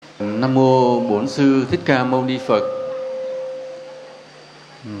Nam mô Bổn Sư Thích Ca Mâu Ni Phật.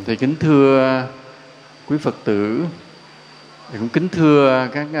 Thầy kính thưa quý Phật tử, thầy cũng kính thưa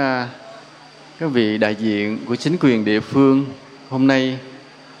các vị đại diện của chính quyền địa phương. Hôm nay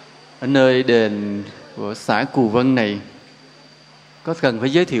ở nơi đền của xã Cù Vân này, có cần phải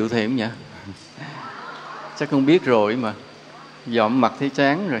giới thiệu thầy không nhỉ? Chắc không biết rồi mà, dõm mặt thấy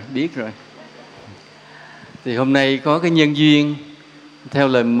chán rồi, biết rồi. Thì hôm nay có cái nhân duyên theo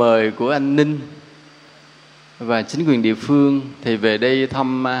lời mời của anh Ninh và chính quyền địa phương thì về đây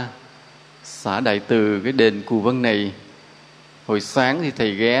thăm xã Đại Từ, cái đền Cù Vân này. Hồi sáng thì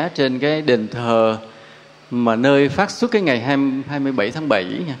thầy ghé trên cái đền thờ mà nơi phát xuất cái ngày 27 tháng 7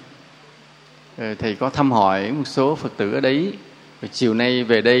 nha. Rồi thầy có thăm hỏi một số Phật tử ở đấy. Rồi chiều nay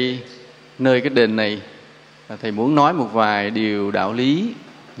về đây nơi cái đền này, thầy muốn nói một vài điều đạo lý.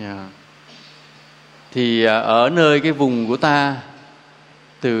 Thì ở nơi cái vùng của ta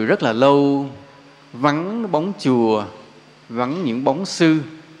từ rất là lâu vắng bóng chùa, vắng những bóng sư,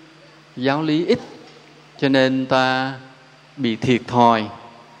 giáo lý ít, cho nên ta bị thiệt thòi.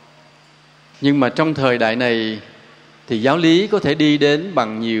 Nhưng mà trong thời đại này thì giáo lý có thể đi đến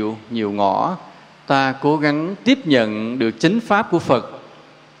bằng nhiều ngõ. Ta cố gắng tiếp nhận được chánh pháp của Phật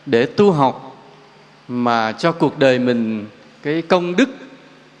để tu học, mà cho cuộc đời mình cái công đức,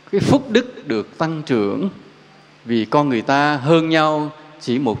 cái phúc đức được tăng trưởng. Vì con người ta hơn nhau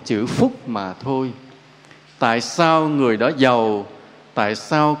chỉ một chữ phúc mà thôi. Tại sao người đó giàu, tại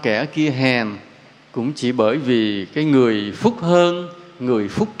sao kẻ kia hèn? Cũng chỉ bởi vì cái người phúc hơn, người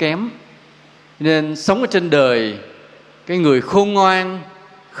phúc kém. Nên sống ở trên đời, cái người khôn ngoan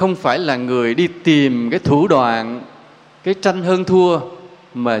không phải là người đi tìm cái thủ đoạn, cái tranh hơn thua,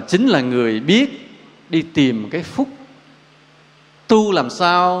 mà chính là người biết đi tìm cái phúc. Tu làm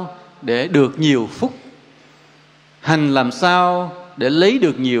sao để được nhiều phúc, hành làm sao để lấy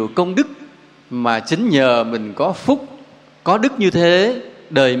được nhiều công đức, mà chính nhờ mình có phúc, có đức như thế,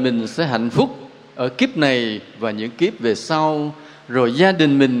 đời mình sẽ hạnh phúc ở kiếp này và những kiếp về sau. Rồi gia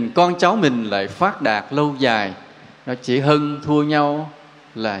đình mình, con cháu mình lại phát đạt lâu dài. Nó chỉ hơn thua nhau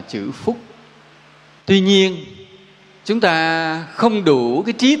là chữ phúc. Tuy nhiên, chúng ta không đủ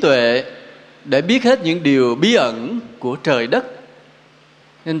cái trí tuệ để biết hết những điều bí ẩn của trời đất.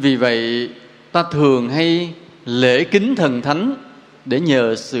 Nên vì vậy, ta thường hay lễ kính thần thánh để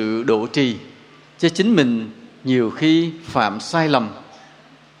nhờ sự độ trì, chứ chính mình nhiều khi phạm sai lầm.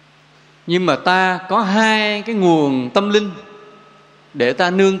 Nhưng mà ta có hai cái nguồn tâm linh để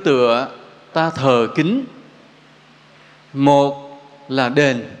ta nương tựa, ta thờ kính. Một là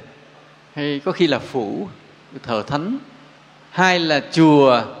đền, hay có khi là phủ, thờ thánh. Hai là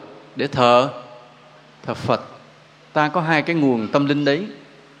chùa để thờ Phật. Ta có hai cái nguồn tâm linh đấy.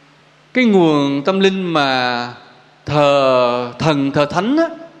 Cái nguồn tâm linh mà thờ thần, thờ thánh á,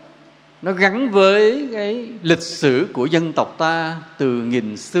 nó gắn với cái lịch sử của dân tộc ta từ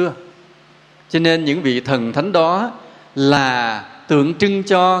nghìn xưa. Cho nên những vị thần thánh đó là tượng trưng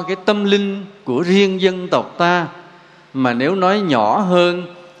cho cái tâm linh của riêng dân tộc ta, mà nếu nói nhỏ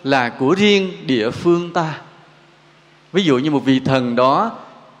hơn là của riêng địa phương ta. Ví dụ như một vị thần đó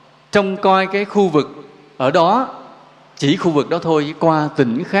trông coi cái khu vực ở đó, chỉ khu vực đó thôi, qua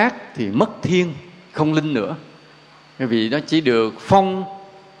tỉnh khác thì mất thiên, không linh nữa. Vì nó chỉ được phong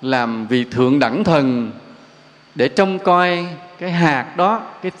làm vị thượng đẳng thần để trông coi cái hạt đó,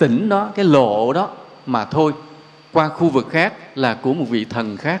 cái tỉnh đó, cái lộ đó mà thôi. Qua khu vực khác là của một vị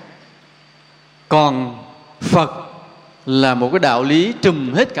thần khác. Còn Phật là một cái đạo lý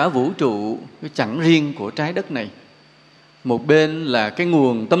trùm hết cả vũ trụ, chẳng riêng của trái đất này. Một bên là cái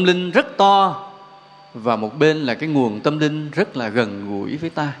nguồn tâm linh rất to, và một bên là cái nguồn tâm linh rất là gần gũi với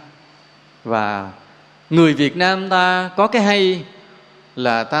ta. Và người Việt Nam ta có cái hay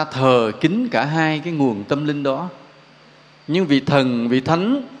là ta thờ kính cả hai cái nguồn tâm linh đó. Nhưng vị thần, vị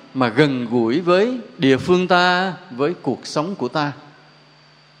thánh mà gần gũi với địa phương ta, với cuộc sống của ta,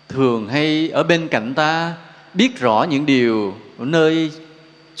 thường hay ở bên cạnh ta, biết rõ những điều ở nơi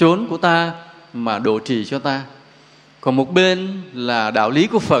chốn của ta mà độ trì cho ta. Còn một bên là đạo lý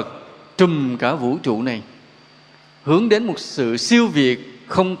của Phật trùm cả vũ trụ này, hướng đến một sự siêu việt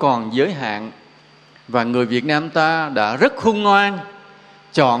không còn giới hạn. Và người Việt Nam ta đã rất khôn ngoan,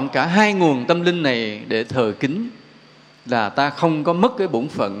 chọn cả hai nguồn tâm linh này để thờ kính, là ta không có mất cái bổn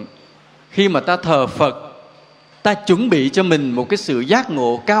phận. Khi mà ta thờ Phật, ta chuẩn bị cho mình một cái sự giác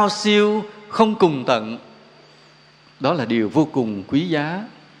ngộ cao siêu không cùng tận. Đó là điều vô cùng quý giá.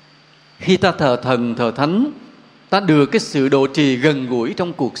 Khi ta thờ thần, thờ thánh, ta được cái sự độ trì gần gũi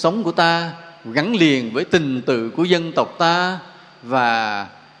trong cuộc sống của ta, gắn liền với tình tự của dân tộc ta, và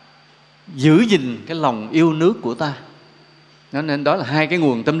giữ gìn cái lòng yêu nước của ta. Nên đó là hai cái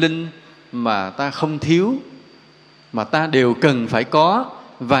nguồn tâm linh mà ta không thiếu, mà ta đều cần phải có.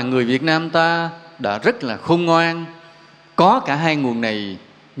 Và người Việt Nam ta đã rất là khôn ngoan, có cả hai nguồn này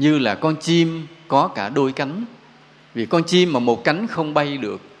như là con chim có cả đôi cánh. Vì con chim mà một cánh không bay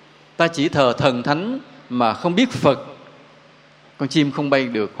được, ta chỉ thờ thần thánh mà không biết Phật, con chim không bay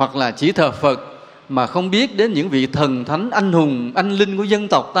được. Hoặc là chỉ thờ Phật mà không biết đến những vị thần thánh anh hùng, anh linh của dân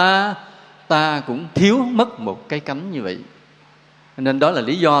tộc ta cũng thiếu mất một cái cánh như vậy. Nên đó là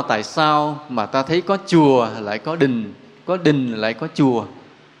lý do tại sao mà ta thấy có chùa lại có đình, có đình lại có chùa.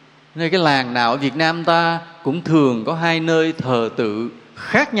 Nên cái làng nào ở Việt Nam ta cũng thường có hai nơi thờ tự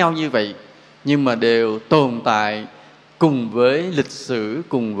khác nhau như vậy, nhưng mà đều tồn tại cùng với lịch sử,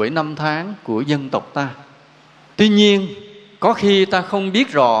 cùng với năm tháng của dân tộc ta. Tuy nhiên, có khi ta không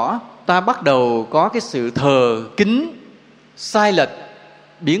biết rõ, ta bắt đầu có cái sự thờ kính sai lệch,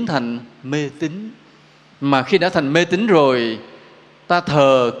 biến thành mê tín. Mà khi đã thành mê tín rồi, ta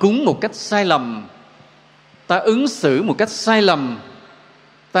thờ cúng một cách sai lầm, ta ứng xử một cách sai lầm,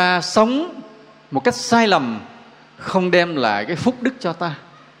 ta sống một cách sai lầm, không đem lại cái phúc đức cho ta,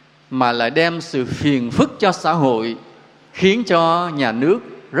 mà lại đem sự phiền phức cho xã hội, khiến cho nhà nước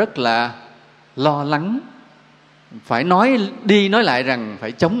rất là lo lắng. Phải nói đi nói lại rằng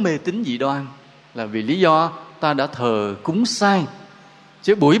phải chống mê tín dị đoan, là vì lý do ta đã thờ cúng sai,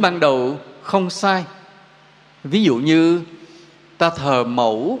 chứ buổi ban đầu không sai. Ví dụ như ta thờ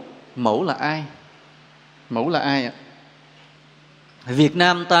mẫu. Mẫu là ai? Mẫu là ai ạ? Việt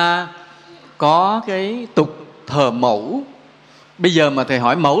Nam ta có cái tục thờ mẫu. Bây giờ mà thầy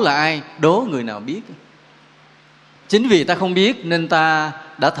hỏi mẫu là ai, đố người nào biết? Chính vì ta không biết nên ta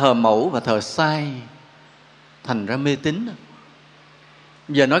đã thờ mẫu và thờ sai, thành ra mê tín.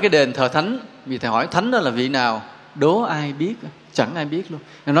 Giờ nói cái đền thờ thánh, vì thầy hỏi thánh đó là vị nào, đố ai biết? Chẳng ai biết luôn.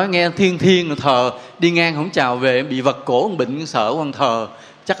 Nói nghe thiên rồi thờ, đi ngang không chào về, bị vật cổ, ông bệnh sợ ông thờ,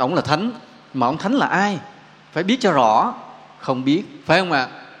 chắc ổng là thánh. Mà ông thánh là ai? Phải biết cho rõ. Không biết, phải không ạ?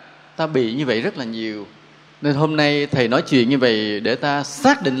 Ta bị như vậy rất là nhiều. Nên hôm nay thầy nói chuyện như vậy để ta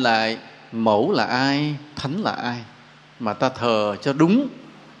xác định lại mẫu là ai, thánh là ai, mà ta thờ cho đúng.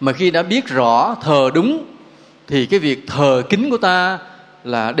 Mà khi đã biết rõ thờ đúng thì cái việc thờ kính của ta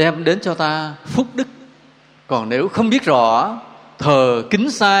là đem đến cho ta phúc đức. Còn nếu không biết rõ, thờ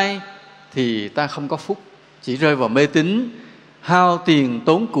kính sai thì ta không có phúc, chỉ rơi vào mê tín, hao tiền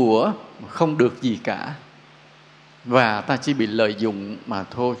tốn của, không được gì cả, và ta chỉ bị lợi dụng mà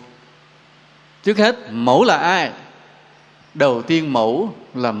thôi. Trước hết, mẫu là ai? Đầu tiên mẫu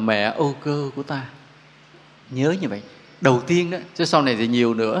là mẹ Âu Cơ của ta. Nhớ như vậy, đầu tiên đó, chứ sau này thì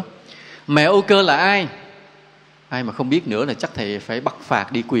nhiều nữa. Mẹ Âu Cơ là ai? Ai mà không biết nữa là chắc thầy phải bắt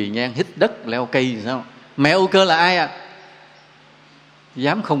phạt đi quỳ nhang, hít đất, leo cây thì sao? Mẹ Âu Cơ là ai ạ?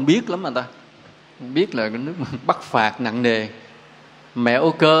 Dám không biết lắm mà ta. Không biết là cái nước bắt phạt nặng nề. Mẹ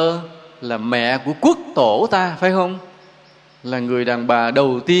Âu Cơ là mẹ của quốc tổ ta, phải không? Là người đàn bà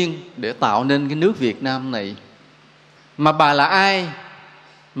đầu tiên để tạo nên cái nước Việt Nam này. Mà bà là ai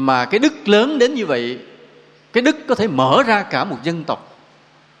mà cái đức lớn đến như vậy? Cái đức có thể mở ra cả một dân tộc.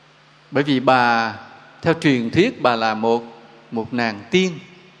 Bởi vì bà, theo truyền thuyết, bà là một nàng tiên.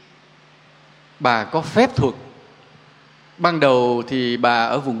 Bà có phép thuật. Ban đầu thì bà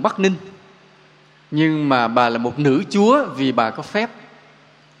ở vùng Bắc Ninh, nhưng mà bà là một nữ chúa vì bà có phép.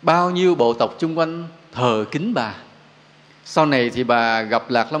 Bao nhiêu bộ tộc chung quanh thờ kính bà. Sau này thì bà gặp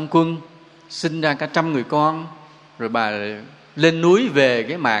Lạc Long Quân, sinh ra cả 100 người con. Rồi bà lên núi về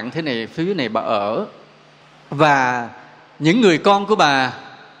cái mạng thế này, phía này bà ở. Và những người con của bà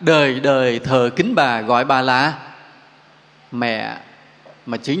đời đời thờ kính bà, gọi bà là mẹ,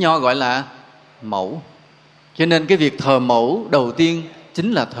 mà chữ nho gọi là mẫu. Cho nên cái việc thờ mẫu đầu tiên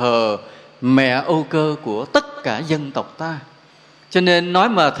chính là thờ mẹ Âu Cơ của tất cả dân tộc ta. Cho nên nói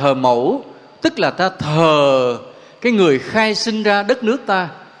mà thờ mẫu tức là ta thờ cái người khai sinh ra đất nước ta.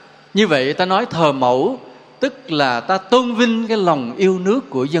 Như vậy ta nói thờ mẫu tức là ta tôn vinh cái lòng yêu nước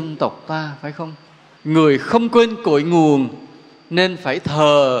của dân tộc ta, phải không? Người không quên cội nguồn nên phải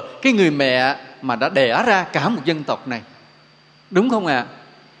thờ cái người mẹ mà đã đẻ ra cả một dân tộc này. Đúng không ạ?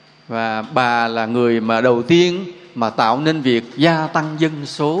 Và bà là người mà đầu tiên mà tạo nên việc gia tăng dân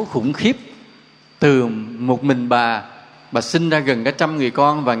số khủng khiếp. Từ một mình bà sinh ra gần cả 100 người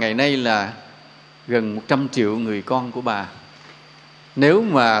con, và ngày nay là gần 100 triệu người con của bà. Nếu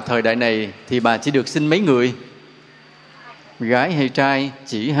mà thời đại này thì bà chỉ được sinh mấy người? Gái hay trai?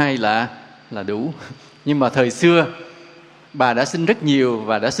 Chỉ 2 là đủ. Nhưng mà thời xưa bà đã sinh rất nhiều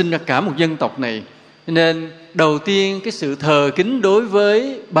và đã sinh ra cả một dân tộc này. Nên đầu tiên cái sự thờ kính đối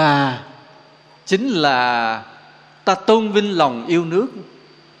với bà chính là ta tôn vinh lòng yêu nước.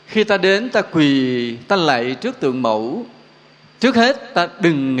 Khi ta đến ta quỳ, ta lạy trước tượng mẫu, Trước hết ta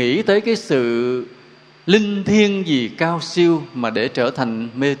đừng nghĩ tới cái sự linh thiêng gì cao siêu mà để trở thành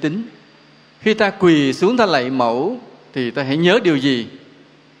mê tín. Khi ta quỳ xuống ta lạy mẫu thì ta hãy nhớ điều gì?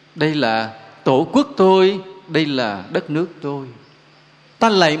 Đây là tổ quốc tôi, đây là đất nước tôi. Ta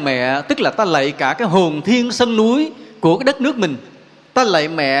lạy mẹ tức là ta lạy cả cái hồn thiên sân núi của cái đất nước mình. Ta lạy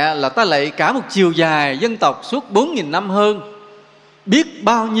mẹ là ta lạy cả một chiều dài dân tộc suốt 4.000 năm hơn. Biết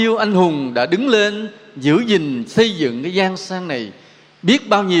bao nhiêu anh hùng đã đứng lên giữ gìn xây dựng cái giang san này. Biết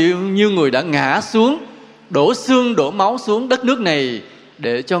bao nhiêu người đã ngã xuống, đổ xương đổ máu xuống đất nước này,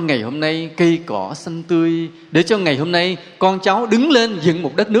 để cho ngày hôm nay cây cỏ xanh tươi, để cho ngày hôm nay con cháu đứng lên dựng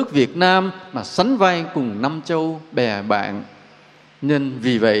một đất nước Việt Nam mà sánh vai cùng năm châu bè bạn. Nên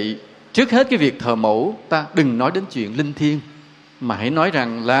vì vậy, trước hết cái việc thờ mẫu, ta đừng nói đến chuyện linh thiêng, mà hãy nói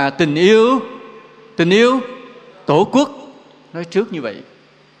rằng là tình yêu tổ quốc. Nói trước như vậy.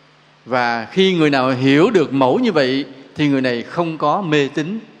 Và khi người nào hiểu được mẫu như vậy thì người này không có mê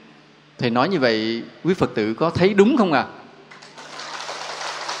tín. Thầy nói như vậy, quý Phật tử có thấy đúng không ạ?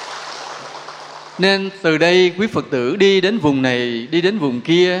 Nên từ đây quý Phật tử đi đến vùng này, đi đến vùng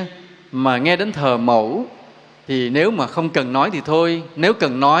kia mà nghe đến thờ mẫu, thì nếu mà không cần nói thì thôi. Nếu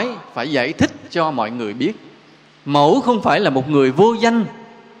cần nói phải giải thích cho mọi người biết. Mẫu không phải là một người vô danh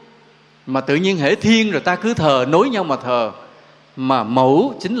mà tự nhiên hễ thiên rồi ta cứ thờ nối nhau mà thờ. Mà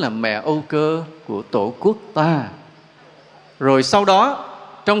mẫu chính là mẹ Âu Cơ của tổ quốc ta. Rồi sau đó,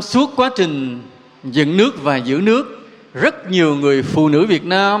 trong suốt quá trình dựng nước và giữ nước, rất nhiều người phụ nữ Việt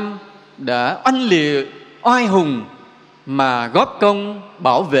Nam đã oanh liệt, oai hùng mà góp công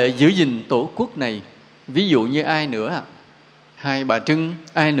bảo vệ giữ gìn tổ quốc này. Ví dụ như ai nữa ạ? Hai bà Trưng,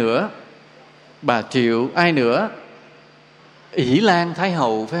 ai nữa? Bà Triệu, ai nữa? Ỷ Lan Thái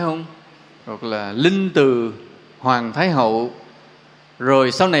Hậu, phải không? Hoặc là Linh Từ Hoàng Thái Hậu.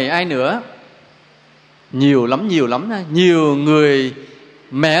 Rồi sau này ai nữa? Nhiều lắm. Nhiều người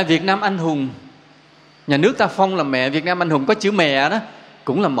mẹ Việt Nam anh hùng. Nhà nước ta phong là mẹ Việt Nam anh hùng, có chữ mẹ đó,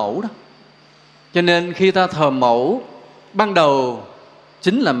 cũng là mẫu đó. Cho nên khi ta thờ mẫu, ban đầu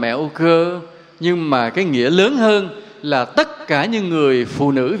chính là mẹ Âu Cơ, nhưng mà cái nghĩa lớn hơn là tất cả những người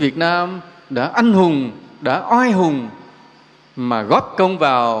phụ nữ Việt Nam đã anh hùng, đã oai hùng mà góp công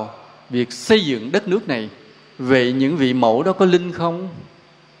vào việc xây dựng đất nước này. Vậy những vị mẫu đó có linh không?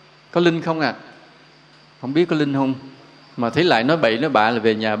 Có linh không ạ? Không biết có linh không? Mà thấy lại nói bậy nói bạ là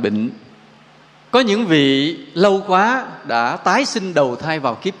về nhà bệnh. Có những vị lâu quá đã tái sinh đầu thai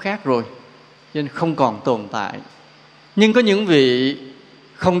vào kiếp khác rồi, nên không còn tồn tại. Nhưng có những vị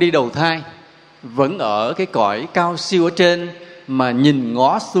không đi đầu thai, vẫn ở cái cõi cao siêu ở trên, mà nhìn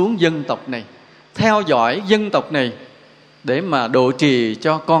ngó xuống dân tộc này, theo dõi dân tộc này để mà độ trì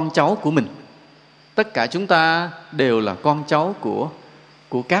cho con cháu của mình. Tất cả chúng ta đều là con cháu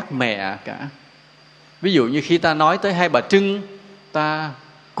của các mẹ cả. Ví dụ như khi ta nói tới hai bà Trưng, ta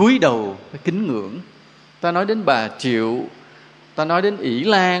cúi đầu kính ngưỡng. Ta nói đến bà Triệu, ta nói đến Ỷ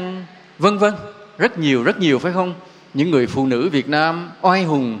Lan, vân vân, rất nhiều phải không? Những người phụ nữ Việt Nam oai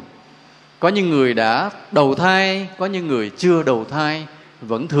hùng. Có những người đã đầu thai, có những người chưa đầu thai,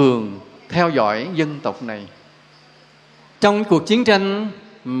 vẫn thường theo dõi dân tộc này. Trong cuộc chiến tranh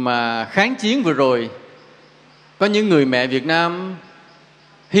mà kháng chiến vừa rồi, có những người mẹ Việt Nam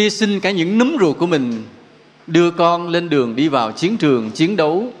hy sinh cả những núm ruột của mình, đưa con lên đường đi vào chiến trường chiến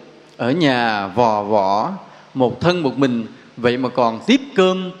đấu, ở nhà vò võ, một thân một mình, vậy mà còn tiếp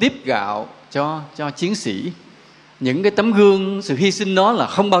cơm, tiếp gạo cho chiến sĩ. Những cái tấm gương sự hy sinh đó là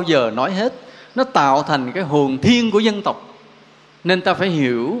không bao giờ nói hết. Nó tạo thành cái hồn thiêng của dân tộc. Nên ta phải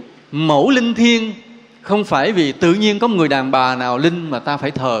hiểu mẫu linh thiêng không phải vì tự nhiên có người đàn bà nào linh mà ta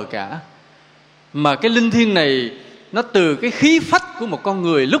phải thờ cả. Mà cái linh thiêng này nó từ cái khí phách của một con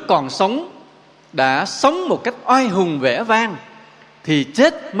người lúc còn sống, đã sống một cách oai hùng vẻ vang, thì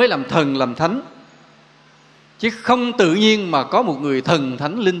chết mới làm thần làm thánh. Chứ không tự nhiên mà có một người thần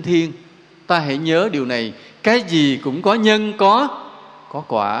thánh linh thiêng. Ta hãy nhớ điều này. Cái gì cũng có nhân có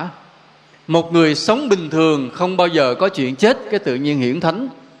quả. Một người sống bình thường không bao giờ có chuyện chết cái tự nhiên hiển thánh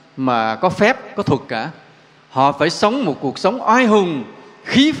mà có phép, có thuật cả. Họ phải sống một cuộc sống oai hùng,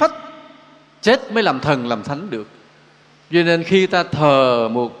 khí phách, chết mới làm thần làm thánh được. Cho nên khi ta thờ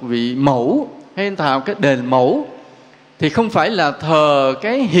một vị mẫu hay thờ cái đền mẫu, thì không phải là thờ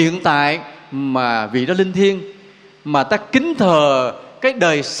cái hiện tại mà vị đó linh thiêng, mà ta kính thờ cái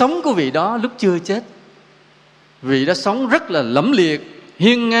đời sống của vị đó lúc chưa chết. Vị đó sống rất là lẫm liệt,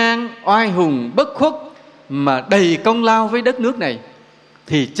 hiên ngang, oai hùng, bất khuất, mà đầy công lao với đất nước này,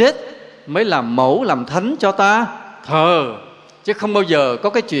 thì chết mới làm mẫu làm thánh cho ta thờ. Chứ không bao giờ có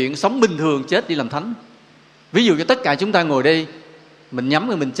cái chuyện sống bình thường chết đi làm thánh. Ví dụ như tất cả chúng ta ngồi đây, mình nhắm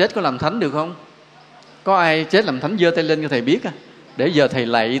rồi mình chết có làm thánh được không? Có ai chết làm thánh giơ tay lên cho thầy biết á, để giờ thầy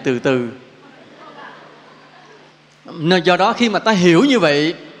lạy từ từ. Nên do đó khi mà ta hiểu như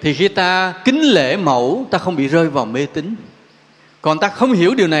vậy thì khi ta kính lễ mẫu, ta không bị rơi vào mê tín. Còn ta không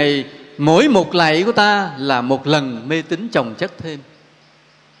hiểu điều này, mỗi một lạy của ta là một lần mê tín chồng chất thêm.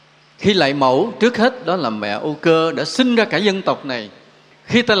 Khi lạy mẫu, trước hết đó là mẹ Âu Cơ đã sinh ra cả dân tộc này.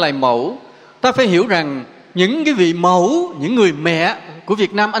 Khi ta lạy mẫu, ta phải hiểu rằng những cái vị mẫu, những người mẹ của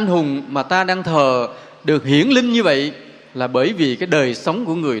Việt Nam anh hùng mà ta đang thờ được hiển linh như vậy là bởi vì cái đời sống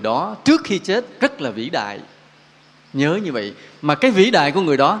của người đó trước khi chết rất là vĩ đại. Nhớ như vậy. Mà cái vĩ đại của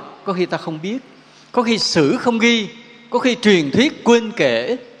người đó có khi ta không biết, có khi sử không ghi, có khi truyền thuyết quên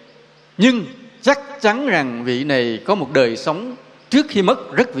kể. Nhưng chắc chắn rằng vị này có một đời sống trước khi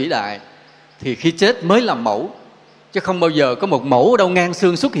mất rất vĩ đại, thì khi chết mới làm mẫu. Chứ không bao giờ có một mẫu ở đâu ngang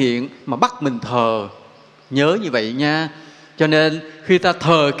xương xuất hiện mà bắt mình thờ. Nhớ như vậy nha. Cho nên khi ta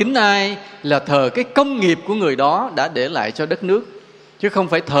thờ kính ai là thờ cái công nghiệp của người đó đã để lại cho đất nước, chứ không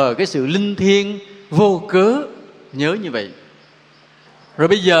phải thờ cái sự linh thiêng vô cớ. Nhớ như vậy. Rồi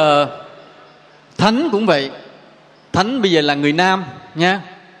bây giờ thánh cũng vậy. Thánh bây giờ là người nam nha.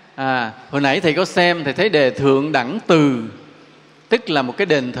 Hồi nãy thầy có xem, thầy thấy đề Thượng Đẳng Từ, tức là một cái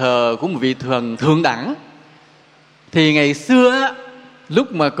đền thờ của một vị thần thượng đẳng. Thì ngày xưa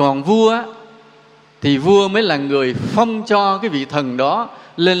lúc mà còn vua thì vua mới là người phong cho cái vị thần đó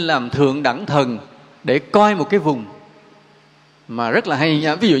lên làm thượng đẳng thần để coi một cái vùng. Mà rất là hay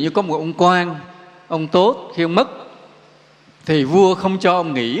nha. Ví dụ như có một ông quan, ông tốt, khi ông mất thì vua không cho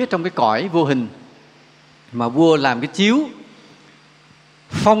ông nghỉ trong cái cõi vô hình, mà vua làm cái chiếu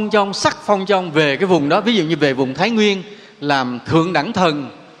phong cho ông, sắc phong cho ông về cái vùng đó. Ví dụ như về vùng Thái Nguyên làm thượng đẳng thần,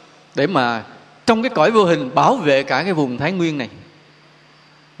 để mà trong cái cõi vô hình bảo vệ cả cái vùng Thái Nguyên này.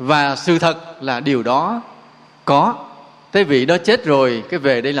 Và sự thật là điều đó có. Thế vị đó chết rồi, cái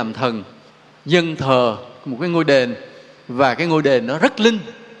về đây làm thần, dân thờ một cái ngôi đền, và cái ngôi đền đó rất linh.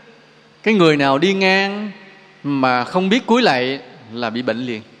 Cái người nào đi ngang mà không biết cúi lạy là bị bệnh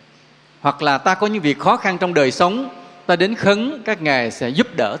liền. Hoặc là ta có những việc khó khăn trong đời sống, ta đến khấn, các ngài sẽ giúp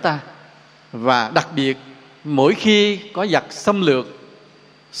đỡ ta. Và đặc biệt mỗi khi có giặc xâm lược,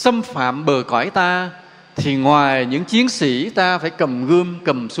 xâm phạm bờ cõi ta, thì ngoài những chiến sĩ ta phải cầm gươm,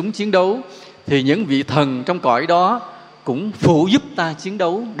 cầm súng chiến đấu, thì những vị thần trong cõi đó cũng phụ giúp ta chiến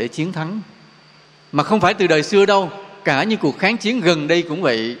đấu để chiến thắng. Mà không phải từ đời xưa đâu, cả những cuộc kháng chiến gần đây cũng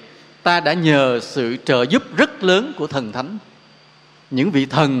vậy. Ta đã nhờ sự trợ giúp rất lớn của thần thánh, những vị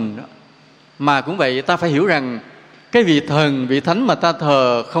thần đó. Mà cũng vậy, ta phải hiểu rằng cái vị thần, vị thánh mà ta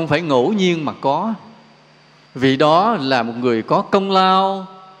thờ không phải ngẫu nhiên mà có. Vị đó là một người có công lao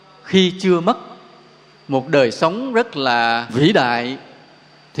khi chưa mất, một đời sống rất là vĩ đại,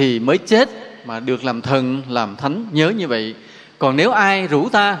 thì mới chết mà được làm thần, làm thánh. Nhớ như vậy. Còn nếu ai rủ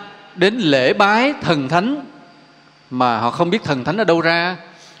ta đến lễ bái thần thánh mà họ không biết thần thánh ở đâu ra,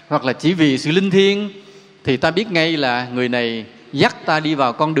 hoặc là chỉ vì sự linh thiêng, thì ta biết ngay là người này dắt ta đi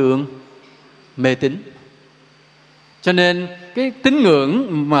vào con đường mê tín. Cho nên cái tín ngưỡng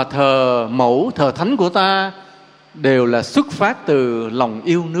mà thờ mẫu, thờ thánh của ta đều là xuất phát từ lòng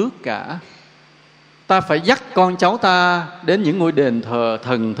yêu nước cả. Ta phải dắt con cháu ta đến những ngôi đền thờ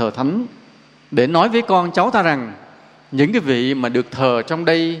thần, thờ thánh, để nói với con cháu ta rằng những cái vị mà được thờ trong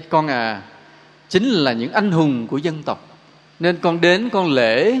đây con chính là những anh hùng của dân tộc. Nên con đến con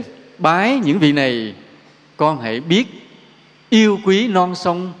lễ bái những vị này, con hãy biết yêu quý non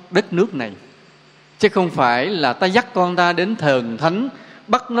sông đất nước này. Chứ không phải là ta dắt con ta đến thần thánh,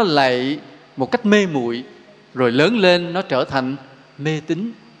 bắt nó lạy một cách mê muội, rồi lớn lên nó trở thành mê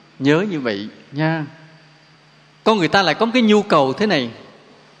tín. Nhớ như vậy nha. Con người ta lại có một cái nhu cầu thế này,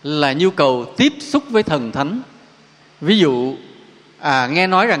 là nhu cầu tiếp xúc với thần thánh. Ví dụ nghe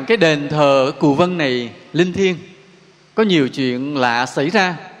nói rằng cái đền thờ Cù Vân này linh thiêng, có nhiều chuyện lạ xảy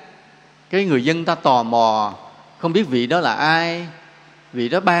ra. Cái người dân ta tò mò, không biết vị đó là ai, vị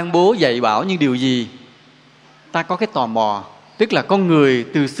đó ban bố dạy bảo những điều gì. Ta có cái tò mò. Tức là con người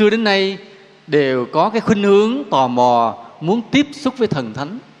từ xưa đến nay đều có cái khuynh hướng tò mò, muốn tiếp xúc với thần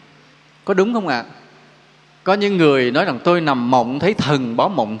thánh. Có đúng không ạ? Có những người nói rằng tôi nằm mộng thấy thần báo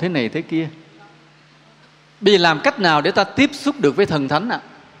mộng thế này thế kia. Bây giờ làm cách nào để ta tiếp xúc được với thần thánh ạ?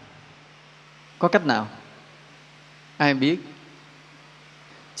 Có cách nào? Ai biết?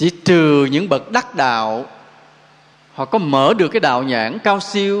 Chỉ trừ những bậc đắc đạo, họ có mở được cái đạo nhãn cao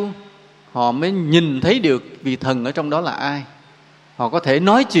siêu, họ mới nhìn thấy được vị thần ở trong đó là ai. Họ có thể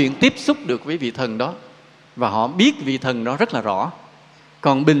nói chuyện tiếp xúc được với vị thần đó, và họ biết vị thần đó rất là rõ.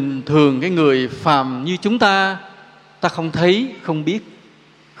 Còn bình thường cái người phàm như chúng ta, ta không thấy, không biết.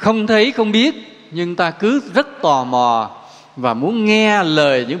 Không thấy, không biết, nhưng ta cứ rất tò mò và muốn nghe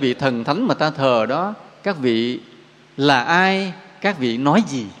lời những vị thần thánh mà ta thờ đó các vị là ai, các vị nói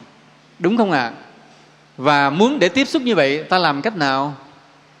gì, đúng không ạ? Và muốn để tiếp xúc như vậy, ta làm cách nào?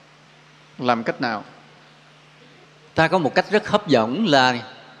 Làm cách nào? Ta có một cách rất hấp dẫn là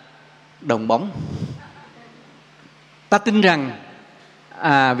đồng bóng. Ta tin rằng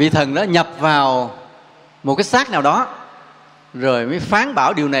vị thần đó nhập vào một cái xác nào đó, rồi mới phán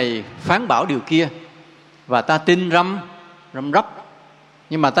bảo điều này, phán bảo điều kia, và ta tin răm rắp.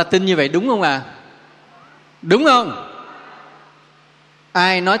 Nhưng mà ta tin như vậy đúng không à? Đúng không?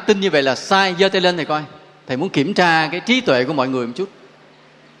 Ai nói tin như vậy là sai, giơ tay lên thầy coi. Thầy muốn kiểm tra cái trí tuệ của mọi người một chút.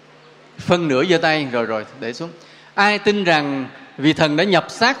 Phân nửa giơ tay, rồi để xuống. Ai tin rằng vị thần đã nhập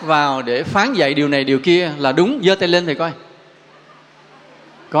xác vào để phán dạy điều này điều kia là đúng, giơ tay lên thầy coi.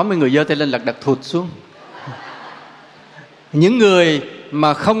 Có mấy người giơ tay lên lật đật thụt xuống. Những người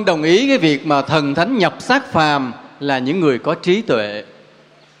mà không đồng ý cái việc mà thần thánh nhập xác phàm là những người có trí tuệ.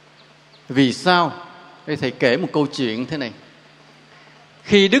 Vì sao? Đây thầy kể một câu chuyện thế này.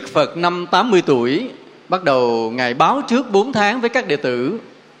 Khi Đức Phật năm 80 tuổi, bắt đầu Ngài báo trước 4 tháng với các đệ tử.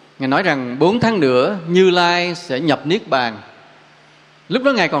 Ngài nói rằng 4 tháng nữa Như Lai sẽ nhập Niết Bàn. Lúc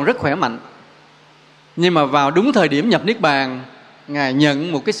đó Ngài còn rất khỏe mạnh. Nhưng mà vào đúng thời điểm nhập Niết Bàn, Ngài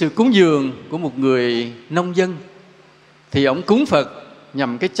nhận một cái sự cúng dường của một người nông dân. Thì ông cúng Phật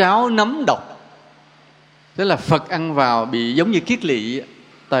nhằm cái cháo nấm độc. Tức là Phật ăn vào bị giống như kiết lỵ.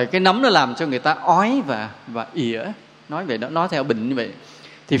 Tại cái nấm nó làm cho người ta ói và ỉa. Nói vậy đó, nói theo bệnh như vậy.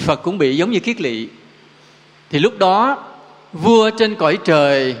 Thì Phật cũng bị giống như kiết lỵ. Thì lúc đó vua trên cõi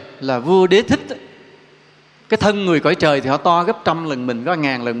trời là vua Đế Thích. Cái thân người cõi trời thì họ to gấp 100 lần mình, có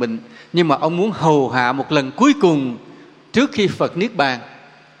 1000 lần mình. Nhưng mà ông muốn hầu hạ một lần cuối cùng trước khi Phật Niết Bàn.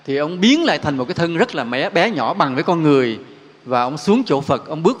 Thì ông biến lại thành một cái thân rất là bé nhỏ bằng với con người. Và ông xuống chỗ Phật,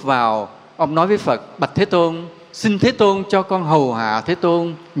 ông bước vào, ông nói với Phật: bạch Thế Tôn, xin Thế Tôn cho con hầu hạ Thế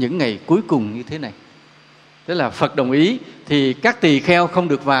Tôn những ngày cuối cùng như thế này. Thế là Phật đồng ý. Thì các tỳ kheo không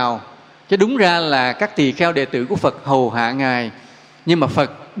được vào. Chứ đúng ra là các tỳ kheo đệ tử của Phật hầu hạ Ngài. Nhưng mà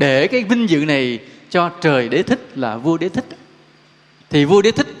Phật để cái vinh dự này cho trời Đế Thích, là vua Đế Thích. Thì vua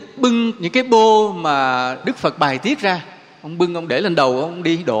Đế Thích bưng những cái bô mà Đức Phật bài tiết ra. Ông bưng, ông để lên đầu, ông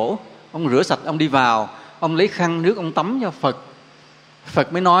đi đổ. Ông rửa sạch, ông đi vào. Ông lấy khăn nước, ông tắm cho Phật.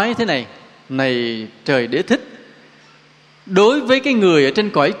 Phật mới nói thế này: này trời Đế Thích, đối với cái người ở trên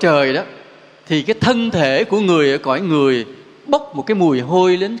cõi trời đó, thì cái thân thể của người ở cõi người bốc một cái mùi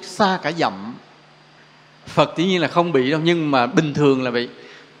hôi đến xa cả dặm. Phật dĩ nhiên là không bị đâu, nhưng mà bình thường là bị.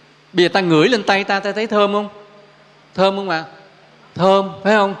 Bây giờ ta ngửi lên tay ta thấy thơm không? Thơm không ạ? Thơm,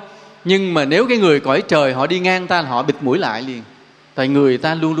 phải không? Nhưng mà nếu cái người cõi trời họ đi ngang ta, họ bịt mũi lại liền. Tại người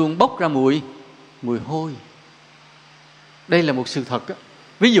ta luôn luôn bốc ra mùi hôi. Đây là một sự thật đó.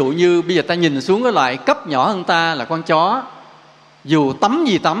 Ví dụ như bây giờ ta nhìn xuống cái loại cấp nhỏ hơn ta là con chó, dù tắm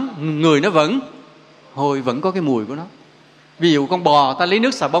gì tắm, người nó vẫn hôi, vẫn có cái mùi của nó. Ví dụ con bò, ta lấy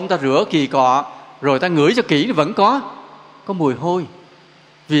nước xà bông ta rửa kỳ cọ, rồi ta ngửi cho kỹ, nó vẫn có mùi hôi.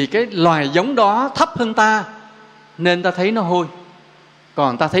 Vì cái loài giống đó thấp hơn ta, nên ta thấy nó hôi.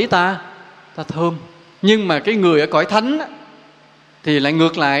 Còn ta thấy ta thơm. Nhưng mà cái người ở cõi thánh á, thì lại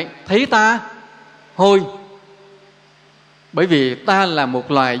ngược lại, thấy ta hôi. Bởi vì ta là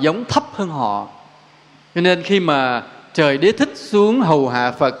một loài giống thấp hơn họ. Cho nên khi mà trời Đế Thích xuống hầu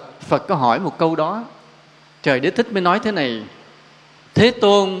hạ Phật, Phật có hỏi một câu đó. Trời Đế Thích mới nói thế này: Thế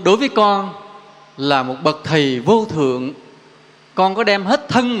Tôn, đối với con là một bậc thầy vô thượng, con có đem hết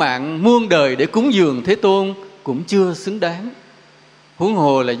thân mạng muôn đời để cúng dường Thế Tôn cũng chưa xứng đáng. Huống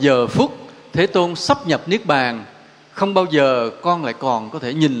hồ là giờ phút Thế Tôn sắp nhập Niết Bàn, không bao giờ con lại còn có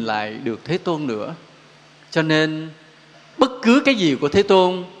thể nhìn lại được Thế Tôn nữa. Cho nên bất cứ cái gì của Thế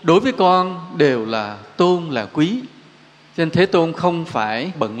Tôn đối với con đều là tôn, là quý. Cho nên Thế Tôn không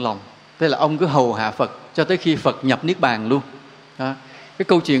phải bận lòng. Thế là ông cứ hầu hạ Phật cho tới khi Phật nhập Niết Bàn luôn. Đó. Cái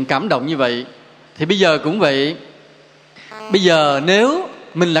câu chuyện cảm động như vậy. Thì bây giờ cũng vậy. Bây giờ nếu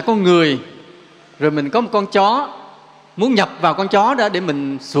mình là con người, rồi mình có một con chó, muốn nhập vào con chó đó để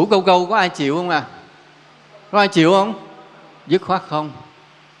mình sủa gâu gâu, có ai chịu không à? Có ai chịu không? Dứt khoát không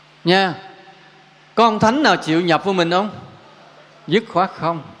nha. Có ông thánh nào chịu nhập vô mình không? Dứt khoát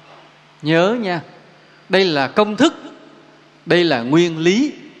không. Nhớ nha, đây là công thức, đây là nguyên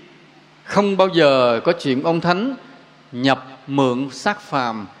lý. Không bao giờ có chuyện ông thánh nhập mượn xác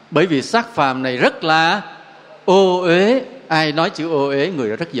phàm. Bởi vì xác phàm này rất là ô uế. Ai nói chữ ô uế, người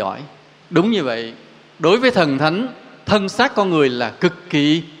đó rất giỏi. Đúng như vậy. Đối với thần thánh, thân xác con người là cực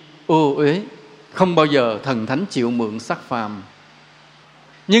kỳ ô uế. Không bao giờ thần thánh chịu mượn xác phàm.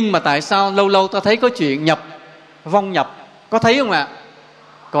 Nhưng mà tại sao lâu lâu ta thấy có chuyện nhập, vong nhập? Có thấy không ạ?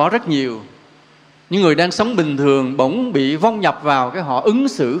 Có rất nhiều. Những người đang sống bình thường bỗng bị vong nhập vào, cái họ ứng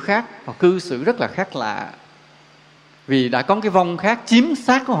xử khác, họ cư xử rất là khác lạ. Vì đã có cái vong khác chiếm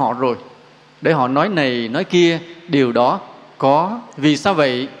xác của họ rồi, để họ nói này nói kia. Điều đó có. Vì sao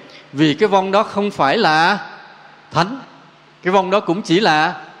vậy? Vì cái vong đó không phải là thánh, cái vong đó cũng chỉ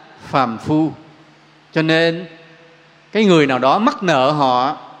là phàm phu. Cho nên cái người nào đó mắc nợ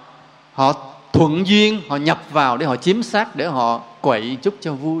họ thuận duyên, họ nhập vào để họ chiếm xác, để họ quậy chút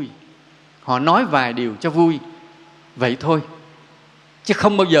cho vui, họ nói vài điều cho vui, vậy thôi. Chứ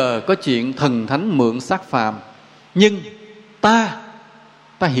không bao giờ có chuyện thần thánh mượn xác phàm. Nhưng ta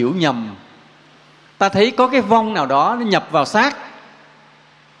hiểu nhầm. Ta thấy có cái vong nào đó nó nhập vào xác,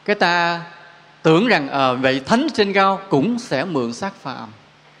 cái ta tưởng rằng vậy thánh trên cao cũng sẽ mượn xác phàm.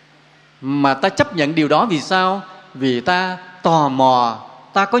 Mà ta chấp nhận điều đó vì sao? Vì ta tò mò,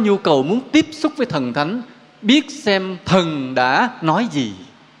 ta có nhu cầu muốn tiếp xúc với thần thánh, biết xem thần đã nói gì.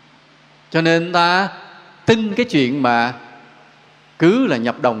 Cho nên ta tin cái chuyện mà cứ là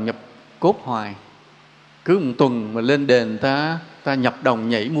nhập đồng nhập cốt hoài. Cứ một tuần mà lên đền ta nhập đồng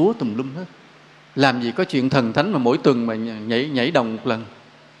nhảy múa tùm lum hết. Làm gì có chuyện thần thánh mà mỗi tuần mà nhảy đồng một lần.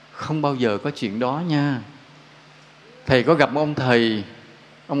 Không bao giờ có chuyện đó nha. Thầy có gặp một ông thầy,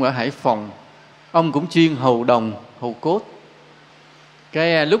 ông ở Hải Phòng. Ông cũng chuyên hầu đồng, hầu cốt.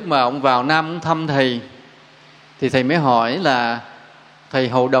 Cái lúc mà ông vào Nam thăm thầy, thì thầy mới hỏi là thầy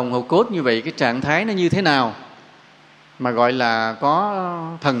hầu đồng hầu cốt như vậy, cái trạng thái nó như thế nào mà gọi là có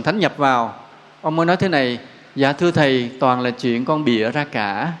thần thánh nhập vào? Ông mới nói thế này: dạ thưa thầy, toàn là chuyện con bịa ra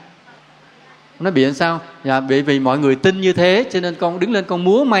cả. Nó bịa sao? Dạ vì mọi người tin như thế, cho nên con đứng lên con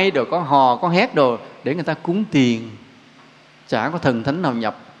múa may rồi con hò, con hét đồ để người ta cúng tiền. Chả có thần thánh nào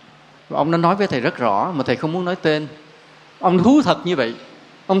nhập. Và ông nó nói với thầy rất rõ, mà thầy không muốn nói tên. Ông thú thật như vậy.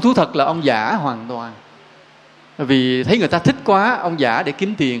 Ông thú thật là ông giả hoàn toàn. Vì thấy người ta thích quá, ông giả để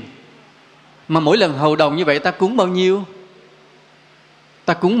kiếm tiền. Mà mỗi lần hầu đồng như vậy ta cúng bao nhiêu?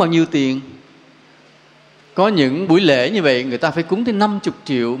 Ta cúng bao nhiêu tiền? Có những buổi lễ như vậy người ta phải cúng tới 50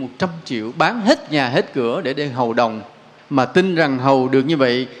 triệu, 100 triệu, bán hết nhà hết cửa để hầu đồng. Mà tin rằng hầu được như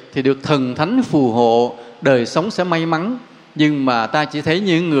vậy thì được thần thánh phù hộ, đời sống sẽ may mắn. Nhưng mà ta chỉ thấy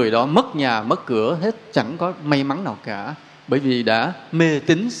những người đó mất nhà mất cửa hết, chẳng có may mắn nào cả, bởi vì đã mê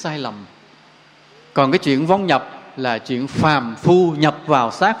tín sai lầm. Còn cái chuyện vong nhập là chuyện phàm phu nhập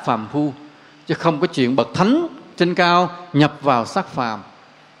vào xác phàm phu, chứ không có chuyện bậc thánh trên cao nhập vào xác phàm.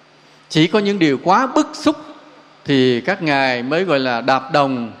 Chỉ có những điều quá bức xúc thì các ngài mới gọi là đạp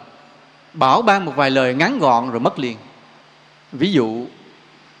đồng, bảo ban một vài lời ngắn gọn rồi mất liền. Ví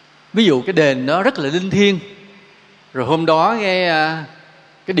dụ cái đền đó rất là linh thiêng, rồi hôm đó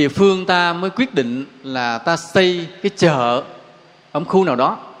cái địa phương ta mới quyết định là ta xây cái chợ ở một khu nào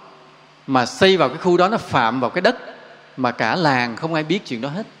đó, mà xây vào cái khu đó nó phạm vào cái đất mà cả làng không ai biết chuyện đó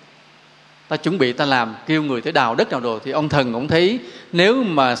hết. Ta chuẩn bị ta làm, kêu người tới đào đất nào đồ, thì ông thần ông thấy nếu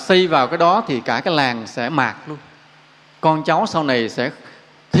mà xây vào cái đó thì cả cái làng sẽ mạt luôn, con cháu sau này sẽ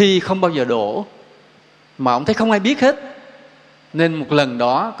thi không bao giờ đổ. Mà ông thấy không ai biết hết. Nên một lần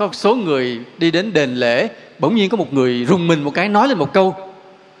đó có một số người đi đến đền lễ, bỗng nhiên có một người rùng mình một cái, nói lên một câu.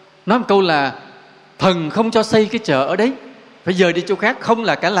 Nói một câu là thần không cho xây cái chợ ở đấy, phải dời đi chỗ khác, không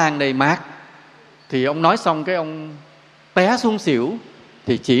là cả làng này mạt. Thì ông nói xong cái ông té xuống xỉu.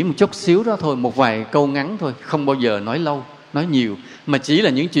 Thì chỉ một chút xíu đó thôi, một vài câu ngắn thôi, không bao giờ nói lâu, nói nhiều. Mà chỉ là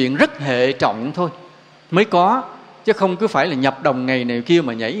những chuyện rất hệ trọng thôi mới có, chứ không cứ phải là nhập đồng ngày này kia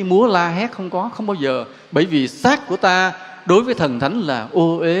mà nhảy múa la hét, không có, không bao giờ. Bởi vì xác của ta đối với thần thánh là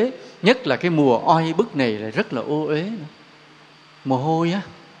ô uế, nhất là cái mùa oi bức này là rất là ô uế. Mồ hôi á,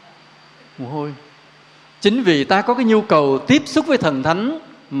 mồ hôi. Chính vì ta có cái nhu cầu tiếp xúc với thần thánh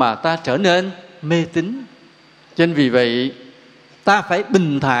mà ta trở nên mê tín. Cho nên vì vậy ta phải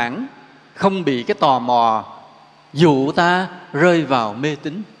bình thản, không bị cái tò mò dụ ta rơi vào mê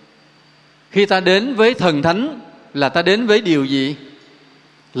tín. Khi ta đến với thần thánh là ta đến với điều gì?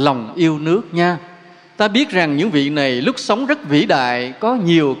 Lòng yêu nước nha. Ta biết rằng những vị này lúc sống rất vĩ đại, có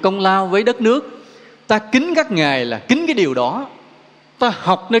nhiều công lao với đất nước. Ta kính các ngài là kính cái điều đó. Ta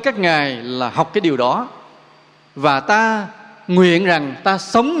học nơi các ngài là học cái điều đó. Và ta nguyện rằng ta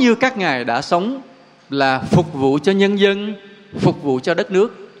sống như các ngài đã sống, là phục vụ cho nhân dân, phục vụ cho đất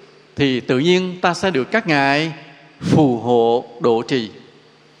nước. Thì tự nhiên ta sẽ được các ngài phù hộ độ trì.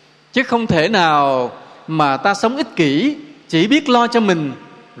 Chứ không thể nào mà ta sống ích kỷ, chỉ biết lo cho mình,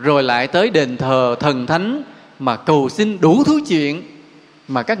 rồi lại tới đền thờ thần thánh mà cầu xin đủ thứ chuyện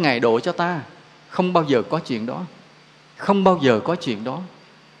mà các ngài độ cho ta. Không bao giờ có chuyện đó. Không bao giờ có chuyện đó.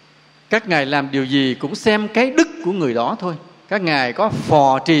 Các ngài làm điều gì cũng xem cái đức của người đó thôi. Các ngài có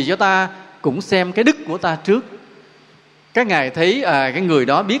phò trì cho ta cũng xem cái đức của ta trước. Các ngài thấy cái người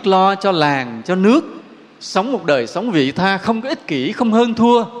đó biết lo cho làng, cho nước, sống một đời sống vị tha, không có ích kỷ, không hơn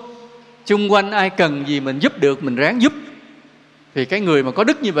thua. Chung quanh ai cần gì mình giúp được, mình ráng giúp. Thì cái người mà có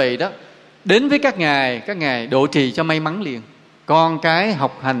đức như vậy đó, đến với các ngài độ trì cho may mắn liền. Con cái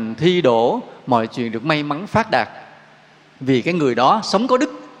học hành thi đỗ, mọi chuyện được may mắn phát đạt, vì cái người đó sống có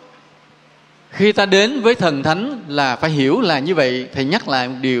đức. Khi ta đến với thần thánh là phải hiểu là như vậy. Thầy nhắc lại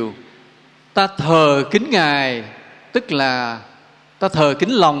một điều, ta thờ kính Ngài, tức là ta thờ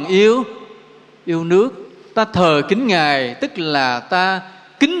kính lòng yêu nước. Ta thờ kính Ngài, tức là ta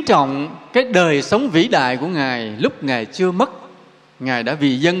kính trọng cái đời sống vĩ đại của Ngài. Lúc Ngài chưa mất, Ngài đã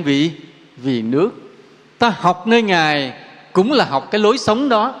vì dân vì nước. Ta học nơi Ngài cũng là học cái lối sống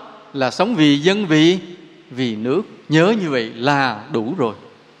đó, là sống vì dân vì nước. Nhớ như vậy là đủ rồi.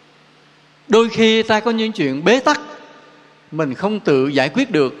 Đôi khi ta có những chuyện bế tắc mình không tự giải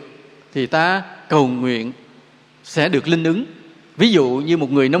quyết được, thì ta cầu nguyện sẽ được linh ứng. Ví dụ như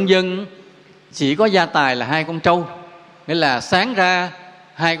một người nông dân chỉ có gia tài là 2 con trâu, nghĩa là sáng ra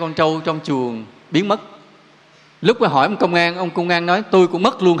 2 con trâu trong chuồng biến mất. Lúc mà hỏi ông công an nói tôi cũng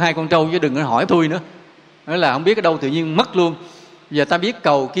mất luôn 2 con trâu, chứ đừng có hỏi tôi nữa. Nói là không biết ở đâu tự nhiên mất luôn. Giờ ta biết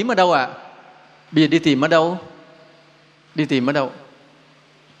cầu kiếm ở đâu à? Bây giờ đi tìm ở đâu? Đi tìm ở đâu?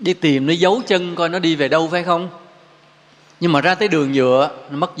 Đi tìm nó giấu chân coi nó đi về đâu, phải không? Nhưng mà ra tới đường nhựa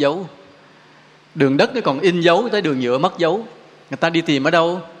nó mất dấu. Đường đất nó còn in dấu, tới đường nhựa mất dấu. Người ta đi tìm ở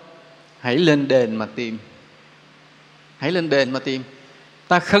đâu? Hãy lên đền mà tìm. Hãy lên đền mà tìm.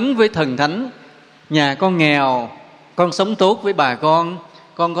 Ta khấn với thần thánh, nhà con nghèo, con sống tốt với bà con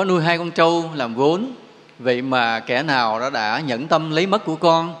có nuôi 2 con trâu làm vốn. Vậy mà kẻ nào đó đã nhẫn tâm lấy mất của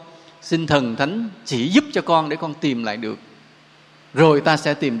con. Xin thần thánh chỉ giúp cho con để con tìm lại được. Rồi ta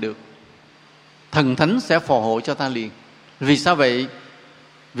sẽ tìm được. Thần thánh sẽ phò hộ cho ta liền. Vì sao vậy?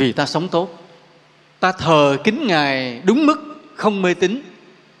 Vì ta sống tốt. Ta thờ kính Ngài đúng mức, không mê tín,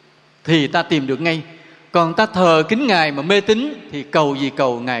 thì ta tìm được ngay. Còn ta thờ kính Ngài mà mê tín thì cầu gì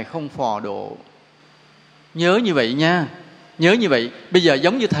cầu, Ngài không phò độ. Nhớ như vậy nha. Nhớ như vậy. Bây giờ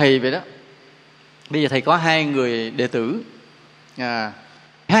giống như thầy vậy đó. Bây giờ thầy có 2 người đệ tử.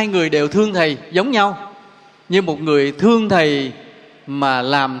 2 người đều thương thầy giống nhau. Nhưng một người thương thầy mà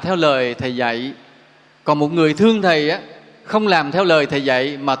làm theo lời thầy dạy, còn một người thương thầy á, không làm theo lời thầy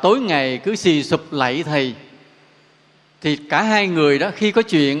dạy mà tối ngày cứ xì sụp lạy thầy. Thì cả 2 người đó khi có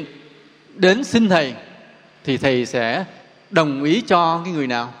chuyện đến xin thầy thì thầy sẽ đồng ý cho cái người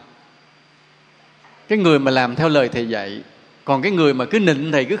nào? Cái người mà làm theo lời thầy dạy. Còn cái người mà cứ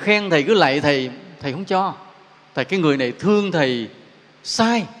nịnh thầy, cứ khen thầy, cứ lạy thầy, thầy không cho. Tại cái người này thương thầy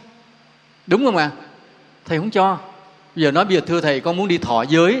sai, đúng không ạ? Thầy không cho. Bây giờ nói bây giờ thưa thầy, con muốn đi thọ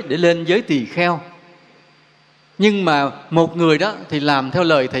giới để lên giới tỳ kheo. Nhưng mà một người đó thì làm theo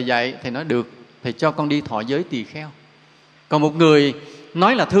lời thầy dạy, thầy nói được, thầy cho con đi thọ giới tỳ kheo. Còn một người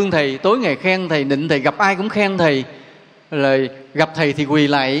nói là thương thầy, tối ngày khen thầy, nịnh thầy, gặp ai cũng khen thầy, rồi gặp thầy thì quỳ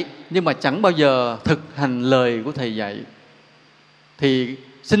lạy, nhưng mà chẳng bao giờ thực hành lời của thầy dạy. Thì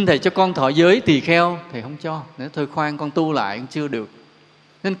xin thầy cho con thọ giới tỳ kheo, thầy không cho. Nói thôi khoan, con tu lại cũng chưa được.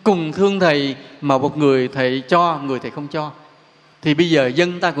 Nên cùng thương thầy mà một người thầy cho, người thầy không cho. Thì bây giờ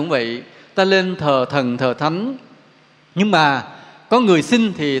dân ta cũng vậy. Ta lên thờ thần, thờ thánh, nhưng mà có người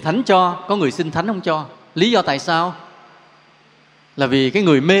xin thì thánh cho, có người xin thánh không cho. Lý do tại sao? Là vì cái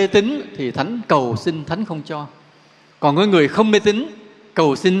người mê tín thì thánh cầu xin, thánh không cho. Còn cái người không mê tín,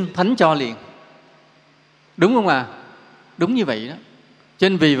 cầu xin thánh cho liền. Đúng không ạ? Đúng như vậy đó. Cho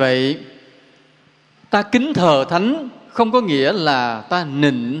nên vì vậy, ta kính thờ thánh không có nghĩa là ta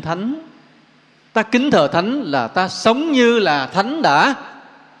nịnh thánh. Ta kính thờ thánh là ta sống như là thánh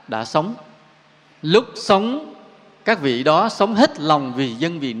đã sống. Lúc sống, các vị đó sống hết lòng vì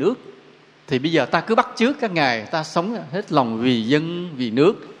dân vì nước. Thì bây giờ ta cứ bắt chước các ngài, ta sống hết lòng vì dân vì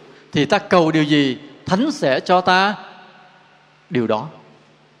nước. Thì ta cầu điều gì, thánh sẽ cho ta điều đó.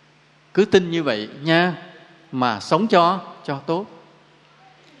 Cứ tin như vậy nha, mà sống cho tốt.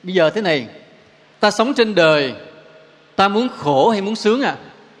 Bây giờ thế này, ta sống trên đời, ta muốn khổ hay muốn sướng à?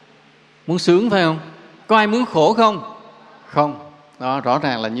 Muốn sướng phải không? Có ai muốn khổ không? Không. Đó, rõ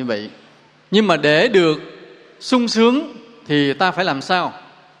ràng là như vậy. Nhưng mà để được sung sướng thì ta phải làm sao?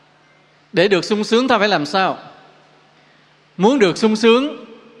 Để được sung sướng ta phải làm sao? Muốn được sung sướng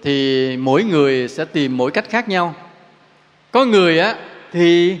thì mỗi người sẽ tìm mỗi cách khác nhau. Có người á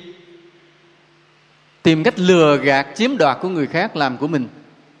thì tìm cách lừa gạt, chiếm đoạt của người khác làm của mình.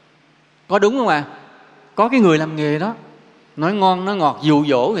 Có đúng không ạ? Có cái người làm nghề đó, nói ngon nói ngọt, dụ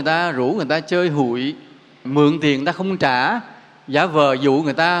dỗ người ta, rủ người ta chơi hụi, mượn tiền người ta không trả, giả vờ dụ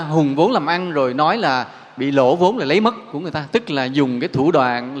người ta hùng vốn làm ăn, rồi nói là bị lỗ vốn là lấy mất của người ta. Tức là dùng cái thủ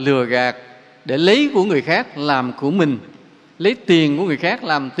đoạn lừa gạt để lấy của người khác làm của mình. lấy tiền của người khác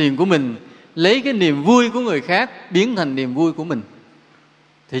làm tiền của mình, lấy cái niềm vui của người khác biến thành niềm vui của mình.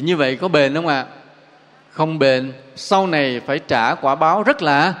 Thì như vậy có bền không ạ? Không bền, sau này phải trả quả báo rất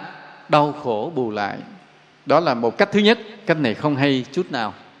là đau khổ bù lại. Đó là một cách thứ nhất, cách này không hay chút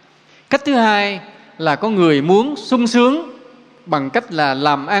nào. Cách thứ hai là có người muốn sung sướng bằng cách là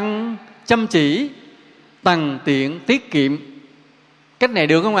làm ăn chăm chỉ, tằn tiện, tiết kiệm. Cách này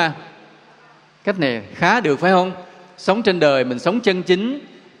được không ạ? Cách này khá được phải không? Sống trên đời mình sống chân chính,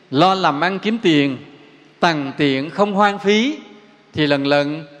 lo làm ăn kiếm tiền, tằn tiện, không hoang phí, thì lần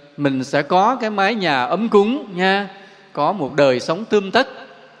lần mình sẽ có cái mái nhà ấm cúng nha, có một đời sống tươm tất.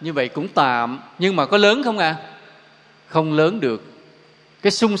 Như vậy cũng tạm, nhưng mà có lớn không ạ? Không lớn được.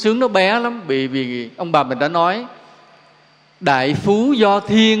 Cái sung sướng nó bé lắm, vì ông bà mình đã nói đại phú do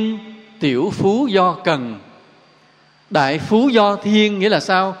thiên, tiểu phú do cần. Đại phú do thiên nghĩa là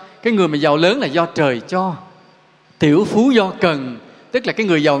sao? Cái người mà giàu lớn là do trời cho. Tiểu phú do cần, tức là cái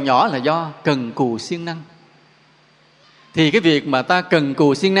người giàu nhỏ là do cần cù siêng năng. Thì cái việc mà ta cần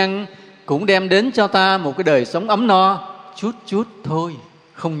cù siêng năng cũng đem đến cho ta một cái đời sống ấm no, chút chút thôi,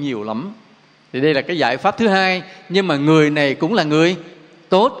 không nhiều lắm. Thì đây là cái giải pháp thứ hai. Nhưng mà người này cũng là người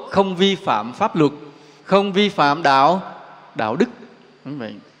tốt, không vi phạm pháp luật, không vi phạm đạo đức. Đúng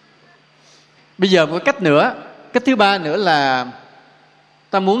vậy. Bây giờ một cách nữa, cách thứ ba nữa là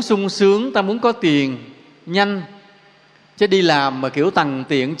ta muốn sung sướng, ta muốn có tiền nhanh, chứ đi làm mà kiểu tằn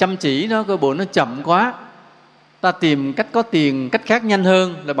tiện chăm chỉ nó coi bộ nó chậm quá. Ta tìm cách có tiền cách khác nhanh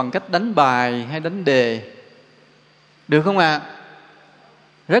hơn là bằng cách đánh bài hay đánh đề. Được không ạ?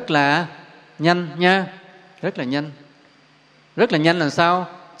 Rất là nhanh nha. Rất là nhanh. Rất là nhanh là sao?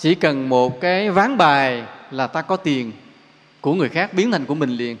 Chỉ cần một cái ván bài là ta có tiền của người khác biến thành của mình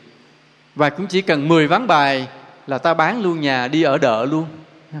liền. Và cũng chỉ cần 10 ván bài là ta bán luôn nhà, đi ở đợ luôn.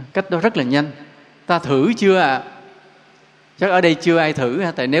 Cách đó rất là nhanh. Ta thử chưa ạ? Chắc ở đây chưa ai thử.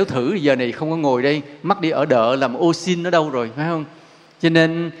 Tại nếu thử giờ này không có ngồi đây, mắc đi ở đợ làm ô xin ở đâu rồi, phải không? Cho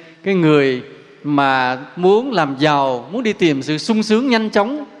nên cái người mà muốn làm giàu, muốn đi tìm sự sung sướng nhanh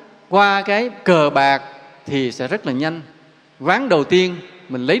chóng qua cái cờ bạc thì sẽ rất là nhanh. Ván đầu tiên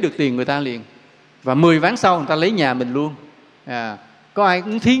mình lấy được tiền người ta liền, và 10 ván sau người ta lấy nhà mình luôn. Có ai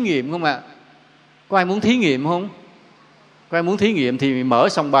muốn thí nghiệm không ạ? Có ai muốn thí nghiệm không? Có ai muốn thí nghiệm thì mở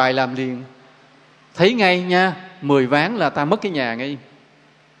sòng bài làm liền. Thấy ngay nha, 10 ván là ta mất cái nhà ngay.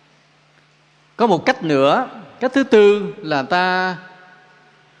 Có một cách nữa, cách thứ tư là ta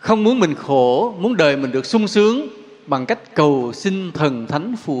không muốn mình khổ, muốn đời mình được sung sướng bằng cách cầu xin thần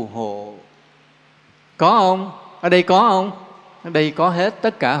thánh phù hộ. Có không? Ở đây có không? Ở đây có hết,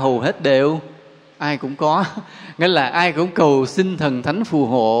 tất cả hầu hết đều. Ai cũng có. Nghĩa là ai cũng cầu xin thần thánh phù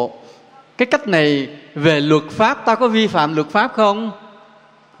hộ. Cái cách này về luật pháp ta có vi phạm luật pháp không?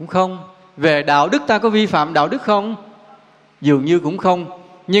 Cũng không. Về đạo đức ta có vi phạm đạo đức không? Dường như cũng không.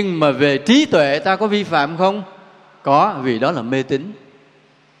 Nhưng mà về trí tuệ ta có vi phạm không? Có, vì đó là mê tín.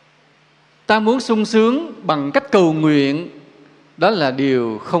 Ta muốn sung sướng bằng cách cầu nguyện, đó là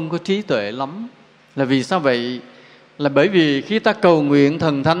điều không có trí tuệ lắm. Là vì sao vậy? Là bởi vì khi ta cầu nguyện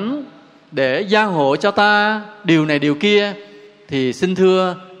thần thánh để gia hộ cho ta điều này điều kia, thì xin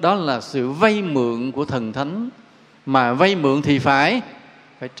thưa đó là sự vay mượn của thần thánh. Mà vay mượn thì phải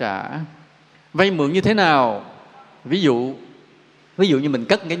trả. Vay mượn như thế nào? Ví dụ như mình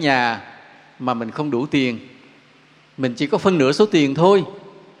cất cái nhà mà mình không đủ tiền, mình chỉ có phân nửa số tiền thôi,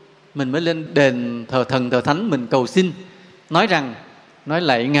 mình mới lên đền thờ thần thờ thánh, mình cầu xin, nói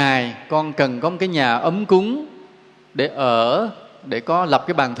lạy Ngài, con cần có một cái nhà ấm cúng để ở, để có lập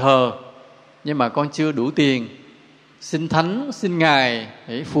cái bàn thờ, nhưng mà con chưa đủ tiền. Xin Thánh, xin Ngài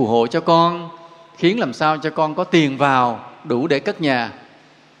hãy phù hộ cho con, khiến làm sao cho con có tiền vào đủ để cất nhà.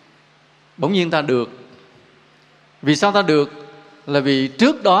 Bỗng nhiên ta được. Vì sao ta được? Là vì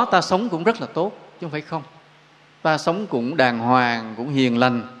trước đó ta sống cũng rất là tốt, chứ không phải không. Ta sống cũng đàng hoàng, cũng hiền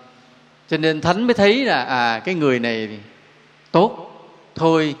lành, cho nên Thánh mới thấy là cái người này tốt.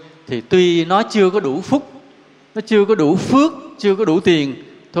 Thôi thì tuy nó chưa có đủ phúc, nó chưa có đủ phước, chưa có đủ tiền,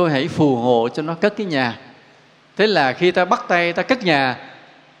 thôi hãy phù hộ cho nó cất cái nhà. Thế là khi ta bắt tay ta cất nhà,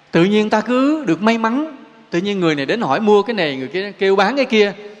 tự nhiên ta cứ được may mắn. Tự nhiên người này đến hỏi mua cái này, người kia kêu bán cái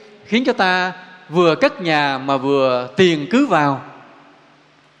kia, khiến cho ta vừa cất nhà mà vừa tiền cứ vào,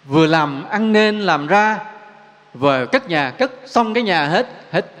 vừa làm ăn nên làm ra, vừa cất nhà, cất xong cái nhà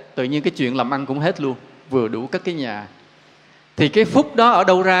hết. Tự nhiên cái chuyện làm ăn cũng hết luôn, vừa đủ cất cái nhà. Thì cái phúc đó ở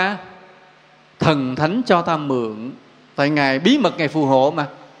đâu ra? Thần thánh cho ta mượn. Tại Ngài bí mật Ngài phù hộ mà.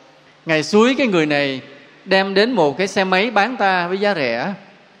 Ngài xúi cái người này đem đến một cái xe máy bán ta với giá rẻ.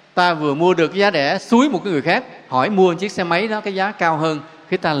 Ta vừa mua được giá rẻ, xúi một cái người khác hỏi mua chiếc xe máy đó cái giá cao hơn,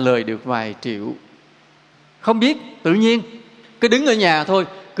 khi ta lời được vài triệu. Không biết, tự nhiên cứ đứng ở nhà thôi,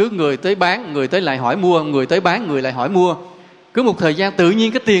 cứ người tới bán, người tới lại hỏi mua, người tới bán, người lại hỏi mua. Cứ một thời gian tự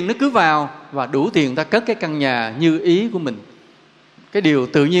nhiên cái tiền nó cứ vào, và đủ tiền ta cất cái căn nhà như ý của mình. Cái điều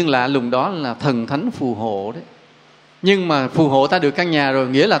tự nhiên lạ lùng đó là thần thánh phù hộ đấy. Nhưng mà phù hộ ta được căn nhà rồi,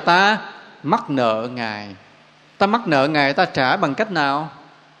 nghĩa là ta mắc nợ Ngài. Ta mắc nợ Ngài, ta trả bằng cách nào?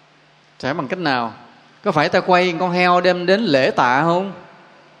 Trả bằng cách nào? Có phải ta quay con heo đem đến lễ tạ không?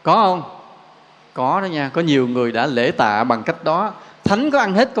 Có không? Có đó nha. Có nhiều người đã lễ tạ bằng cách đó. Thánh có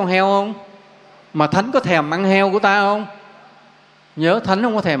ăn hết con heo không? Mà Thánh có thèm ăn heo của ta không? Nhớ Thánh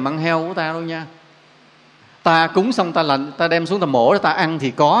không có thèm ăn heo của ta đâu nha. Ta cúng xong ta lạnh, ta đem xuống ta mổ ta ăn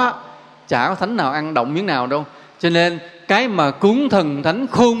thì có, chả có Thánh nào ăn động miếng nào đâu. Cho nên cái mà cúng thần thánh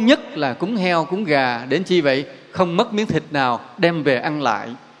khôn nhất là cúng heo, cúng gà. Đến chi vậy? Không mất miếng thịt nào, đem về ăn lại.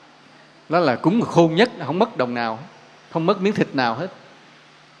 Đó là cúng khôn nhất, không mất đồng nào, không mất miếng thịt nào hết.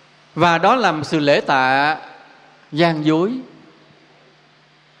 Và đó là một sự lễ tạ gian dối.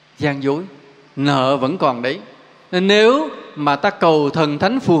 Gian dối, nợ vẫn còn đấy. Nên nếu mà ta cầu thần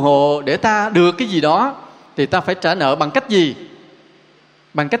thánh phù hộ để ta được cái gì đó, thì ta phải trả nợ bằng cách gì?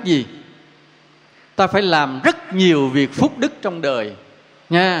 Bằng cách gì? Ta phải làm rất nhiều việc phúc đức trong đời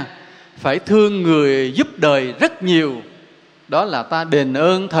nha. Phải thương người, giúp đời rất nhiều. Đó là ta đền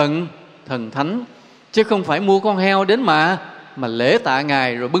ơn thần thánh. Chứ không phải mua con heo đến mà lễ tạ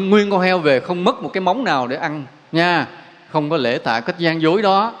Ngài rồi bưng nguyên con heo về, không mất một cái móng nào để ăn nha. Không có lễ tạ cách gian dối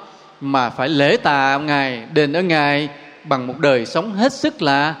đó. Mà phải lễ tạ Ngài, đền ơn Ngài bằng một đời sống hết sức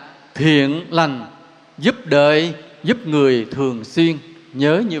là thiện lành, giúp đời, giúp người thường xuyên.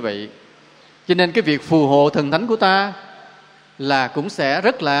 Nhớ như vậy. Cho nên cái việc phù hộ thần thánh của ta là cũng sẽ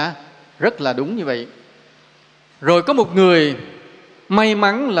rất là đúng như vậy. Rồi có một người may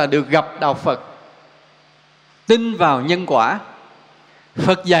mắn là được gặp Đạo Phật, tin vào nhân quả.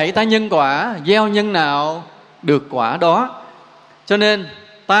 Phật dạy ta nhân quả, gieo nhân nào được quả đó. Cho nên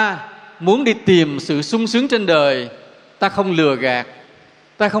ta muốn đi tìm sự sung sướng trên đời, ta không lừa gạt,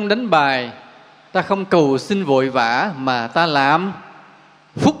 ta không đánh bài, ta không cầu xin vội vã, mà ta làm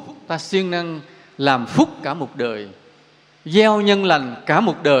phúc, ta siêng năng làm phúc cả một đời, gieo nhân lành cả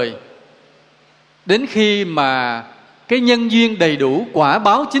một đời. Đến khi mà cái nhân duyên đầy đủ, quả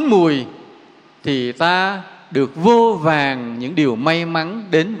báo chín mùi, thì ta được vô vàn những điều may mắn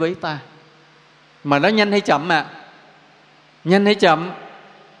đến với ta. Mà nó nhanh hay chậm ạ? Nhanh hay chậm?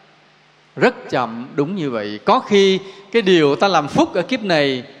 Rất chậm, đúng như vậy. Có khi cái điều ta làm phúc ở kiếp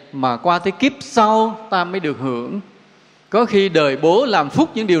này mà qua tới kiếp sau ta mới được hưởng. Có khi đời bố làm phúc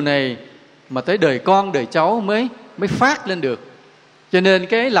những điều này mà tới đời con, đời cháu mới phát lên được. Cho nên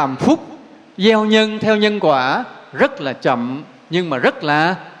cái làm phúc, gieo nhân theo nhân quả rất là chậm, nhưng mà rất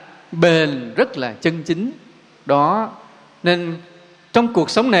là bền, rất là chân chính. Đó. Nên trong cuộc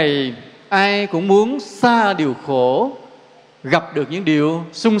sống này, ai cũng muốn xa điều khổ, gặp được những điều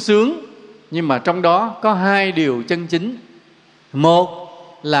sung sướng. Nhưng mà trong đó có hai điều chân chính. Một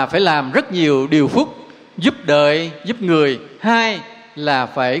là phải làm rất nhiều điều phúc, giúp đời, giúp người. Hai là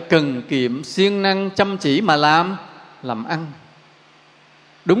phải cần kiệm, siêng năng, chăm chỉ mà làm ăn.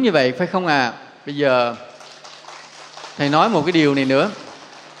 Đúng như vậy phải không ạ? Bây giờ Thầy nói một cái điều này nữa,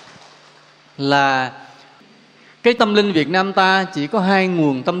 là cái tâm linh Việt Nam ta chỉ có hai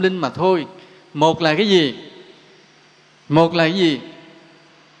nguồn tâm linh mà thôi. Một là cái gì? Một là cái gì?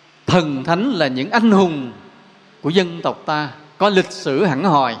 Thần thánh là những anh hùng của dân tộc ta, có lịch sử hẳn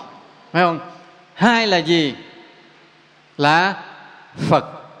hòi, phải không? Hai là gì? Là Phật.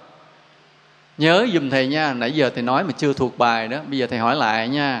 Nhớ giùm thầy nha, nãy giờ thầy nói mà chưa thuộc bài đó, bây giờ thầy hỏi lại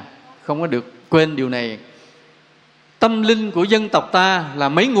nha, không có được quên điều này. Tâm linh của dân tộc ta là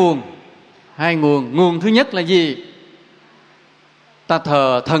mấy nguồn? Hai nguồn. Nguồn thứ nhất là gì? Ta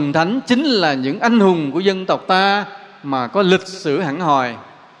thờ thần thánh, chính là những anh hùng của dân tộc ta mà có lịch sử hẳn hòi,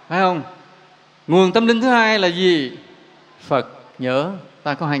 phải không? Nguồn tâm linh thứ hai là gì? Phật. Nhớ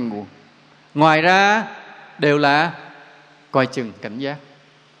ta có hai nguồn. Ngoài ra đều là coi chừng, cảnh giác.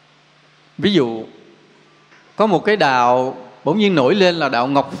 Ví dụ có một cái đạo bỗng nhiên nổi lên là đạo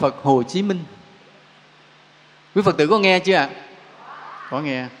Ngọc Phật Hồ Chí Minh. Quý Phật tử có nghe chưa ạ? Có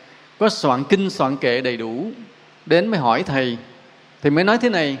nghe. Có soạn kinh soạn kệ đầy đủ. Đến mới hỏi thầy, thầy mới nói thế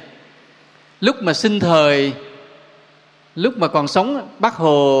này: lúc mà sinh thời, lúc mà còn sống, Bác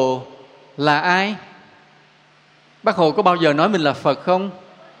Hồ là ai? Bác Hồ có bao giờ nói mình là Phật không?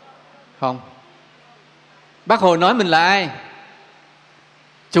 Không. Bác Hồ nói mình là ai?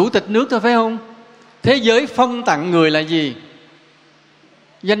 Chủ tịch nước thôi, phải không? Thế giới phong tặng người là gì?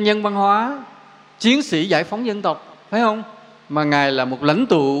 Danh nhân văn hóa, chiến sĩ giải phóng dân tộc, phải không? Mà Ngài là một lãnh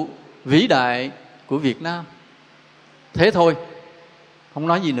tụ vĩ đại của Việt Nam. Thế thôi, không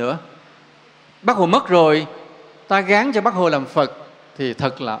nói gì nữa. Bác Hồ mất rồi, ta gán cho Bác Hồ làm Phật thì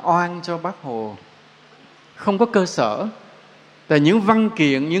thật là oan cho Bác Hồ. Không có cơ sở. Tại những văn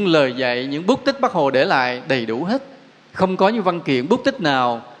kiện, những lời dạy, những bút tích Bác Hồ để lại đầy đủ hết. Không có những văn kiện, bút tích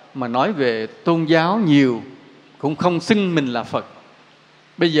nào mà nói về tôn giáo nhiều, cũng không xưng mình là Phật.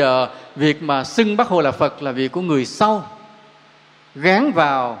 Bây giờ việc mà xưng Bác Hồ là Phật là việc của người sau, gán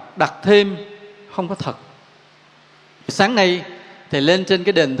vào, đặt thêm, không có thật. Sáng nay Thầy lên trên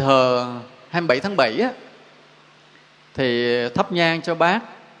cái đền thờ 27 tháng 7 á, Thầy thắp nhang cho Bác.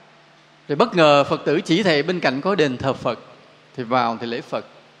 Thì bất ngờ Phật tử chỉ Thầy bên cạnh có đền thờ Phật. Thì vào thì lễ Phật.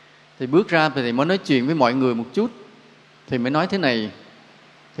 Thì bước ra thì mới nói chuyện với mọi người một chút. Thì mới nói thế này.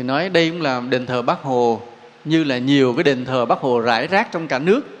 Thì nói đây cũng là đền thờ Bác Hồ, như là nhiều cái đền thờ Bác Hồ rải rác trong cả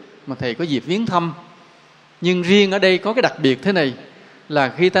nước mà Thầy có dịp viếng thăm. Nhưng riêng ở đây có cái đặc biệt thế này,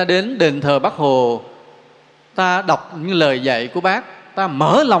 là khi ta đến đền thờ Bác Hồ, ta đọc những lời dạy của Bác, ta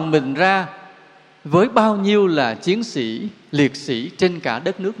mở lòng mình ra với bao nhiêu là chiến sĩ, liệt sĩ trên cả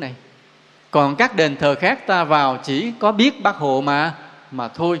đất nước này. Còn các đền thờ khác ta vào chỉ có biết Bác Hồ mà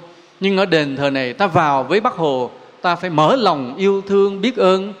thôi. Nhưng ở đền thờ này ta vào với Bác Hồ, ta phải mở lòng yêu thương, biết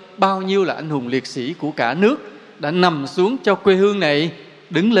ơn bao nhiêu là anh hùng liệt sĩ của cả nước đã nằm xuống cho quê hương này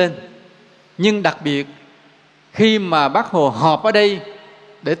đứng lên. Nhưng đặc biệt khi mà Bác Hồ họp ở đây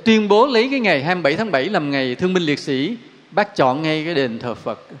để tuyên bố lấy cái ngày 27 tháng 7 làm ngày thương binh liệt sĩ, Bác chọn ngay cái đền thờ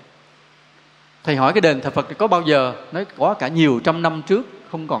Phật. Thầy hỏi cái đền thờ Phật có bao giờ? Nói có cả nhiều trăm năm trước,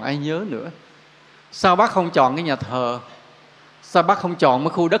 không còn ai nhớ nữa. Sao Bác không chọn cái nhà thờ? Sao Bác không chọn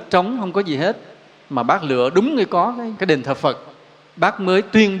một khu đất trống không có gì hết, mà Bác lựa đúng người có cái đền thờ Phật? Bác mới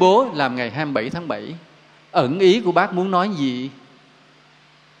tuyên bố làm ngày 27 tháng 7. Ẩn ý của Bác muốn nói gì?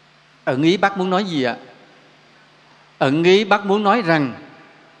 Ẩn ý Bác muốn nói gì ạ? Ẩn ý Bác muốn nói rằng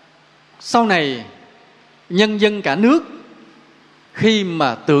sau này nhân dân cả nước khi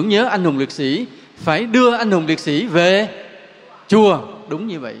mà tưởng nhớ anh hùng liệt sĩ phải đưa anh hùng liệt sĩ về chùa. Đúng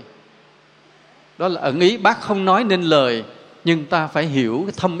như vậy. Đó là ẩn ý. Bác không nói nên lời, nhưng ta phải hiểu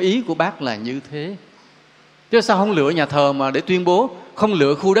cái thâm ý của Bác là như thế. Chứ sao không lựa nhà thờ mà để tuyên bố, không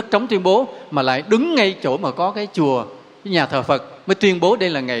lựa khu đất trống tuyên bố, mà lại đứng ngay chỗ mà có cái chùa, cái nhà thờ Phật mới tuyên bố đây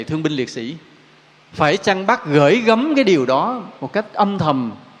là ngày thương binh liệt sĩ? Phải chăng Bác gửi gắm cái điều đó một cách âm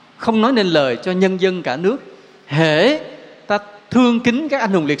thầm, không nói nên lời cho nhân dân cả nước? Hễ ta thương kính các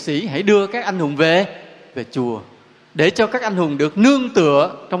anh hùng liệt sĩ, hãy đưa các anh hùng về chùa, để cho các anh hùng được nương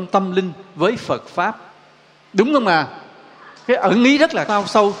tựa trong tâm linh với Phật Pháp. Đúng không à? Cái ẩn ý rất là cao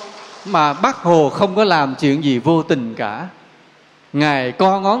sâu, mà Bác Hồ không có làm chuyện gì vô tình cả. Ngài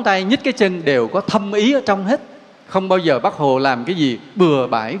co ngón tay, nhích cái chân đều có thâm ý ở trong hết. Không bao giờ Bác Hồ làm cái gì bừa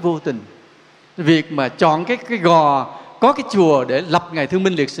bãi vô tình. Việc mà chọn cái gò có cái chùa để lập ngày thương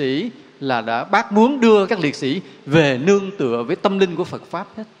binh liệt sĩ là Bác muốn đưa các liệt sĩ về nương tựa với tâm linh của Phật Pháp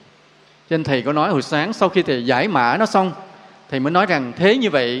hết. Cho nên Thầy có nói hồi sáng, sau khi Thầy giải mã nó xong, Thầy mới nói rằng thế như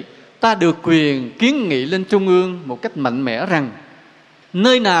vậy ta được quyền kiến nghị lên Trung ương một cách mạnh mẽ rằng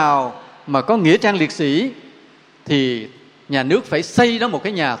nơi nào mà có nghĩa trang liệt sĩ thì nhà nước phải xây đó một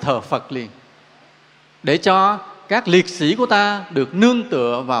cái nhà thờ Phật liền, để cho các liệt sĩ của ta được nương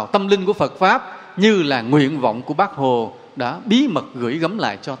tựa vào tâm linh của Phật Pháp, như là nguyện vọng của Bác Hồ đã bí mật gửi gắm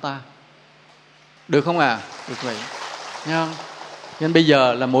lại cho ta. Được không à? Được vậy. Nha. Nên bây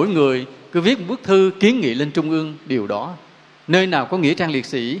giờ là mỗi người cứ viết một bức thư kiến nghị lên Trung ương điều đó. Nơi nào có nghĩa trang liệt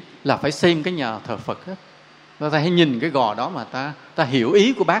sĩ là phải xây một cái nhà thờ Phật hết. Ta hãy nhìn cái gò đó mà ta hiểu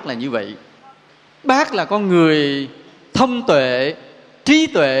ý của Bác là như vậy. Bác là con người thông tuệ, trí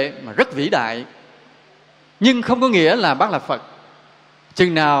tuệ mà rất vĩ đại, nhưng không có nghĩa là Bác là Phật.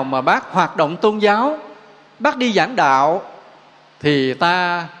 Chừng nào mà Bác hoạt động tôn giáo, Bác đi giảng đạo, thì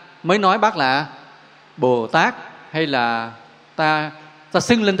ta mới nói Bác là Bồ Tát, hay là ta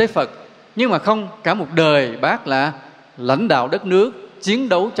xưng lên tới Phật. Nhưng mà không, cả một đời Bác là lãnh đạo đất nước, chiến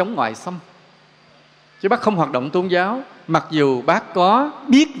đấu chống ngoại xâm. Chứ Bác không hoạt động tôn giáo. Mặc dù Bác có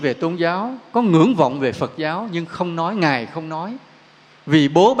biết về tôn giáo, có ngưỡng vọng về Phật giáo, nhưng không nói, Ngài không nói. Vì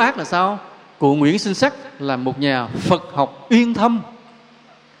bố Bác là sao? Cụ Nguyễn Sinh Sắc là một nhà Phật học uyên thâm.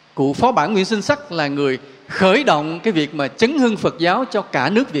 Cụ Phó Bản Nguyễn Sinh Sắc là người khởi động cái việc mà chấn hưng Phật giáo cho cả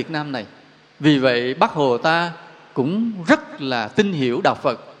nước Việt Nam này. Vì vậy Bác Hồ ta cũng rất là tin hiểu đạo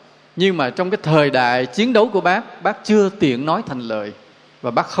Phật. Nhưng mà trong cái thời đại chiến đấu của Bác chưa tiện nói thành lời,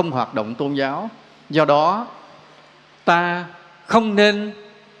 và Bác không hoạt động tôn giáo. Do đó ta không nên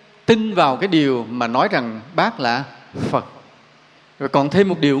tin vào cái điều mà nói rằng Bác là Phật. Rồi còn thêm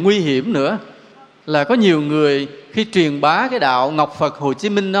một điều nguy hiểm nữa là có nhiều người khi truyền bá cái đạo Ngọc Phật Hồ Chí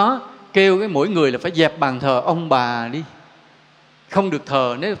Minh đó, kêu cái mỗi người là phải dẹp bàn thờ ông bà đi, không được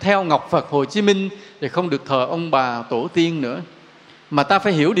thờ, nếu theo Ngọc Phật Hồ Chí Minh thì không được thờ ông bà tổ tiên nữa. Mà ta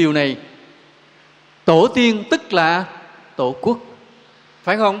phải hiểu điều này, tổ tiên tức là tổ quốc,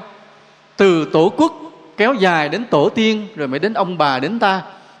 phải không? Từ tổ quốc kéo dài đến tổ tiên, rồi mới đến ông bà đến ta.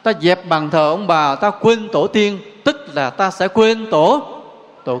 Ta dẹp bàn thờ ông bà, ta quên tổ tiên, tức là ta sẽ quên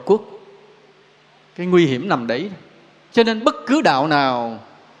tổ quốc. Cái nguy hiểm nằm đấy. Cho nên bất cứ đạo nào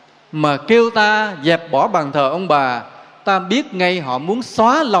mà kêu ta dẹp bỏ bàn thờ ông bà, ta biết ngay họ muốn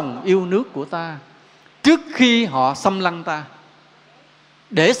xóa lòng yêu nước của ta trước khi họ xâm lăng ta.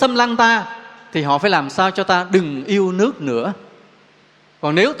 Để xâm lăng ta thì họ phải làm sao cho ta đừng yêu nước nữa.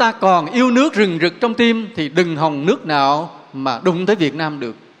 Còn nếu ta còn yêu nước rừng rực trong tim thì đừng hòng nước nào mà đụng tới Việt Nam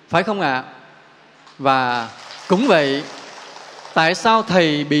được, phải không ạ? Và cũng vậy, tại sao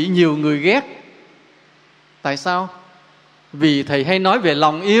Thầy bị nhiều người ghét? Tại sao? Vì Thầy hay nói về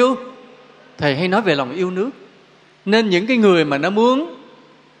lòng yêu, Thầy hay nói về lòng yêu nước. Nên những cái người mà nó muốn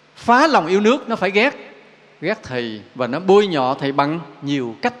phá lòng yêu nước, nó phải ghét Thầy, và nó bôi nhọ Thầy bằng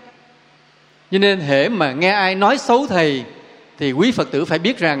nhiều cách. Cho nên hễ mà nghe ai nói xấu Thầy thì quý Phật tử phải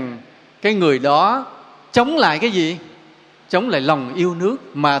biết rằng cái người đó chống lại cái gì? Chống lại lòng yêu nước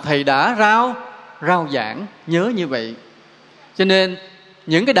mà Thầy đã rao giảng. Nhớ như vậy. Cho nên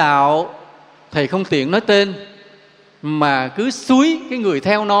những cái đạo Thầy không tiện nói tên, mà cứ xúi cái người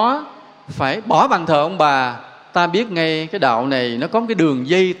theo nó phải bỏ bàn thờ ông bà, ta biết ngay cái đạo này nó có cái đường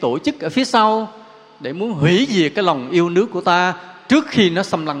dây tổ chức ở phía sau để muốn hủy diệt cái lòng yêu nước của ta trước khi nó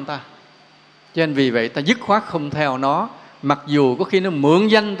xâm lăng ta. Cho nên vì vậy ta dứt khoát không theo nó, mặc dù có khi nó mượn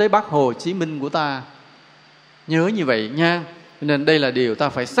danh tới Bác Hồ Chí Minh của ta. Nhớ như vậy nha. Nên đây là điều ta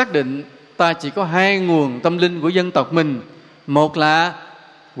phải xác định. Ta chỉ có hai nguồn tâm linh của dân tộc mình. Một là,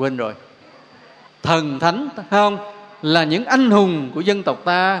 quên rồi, thần thánh, phải không? Là những anh hùng của dân tộc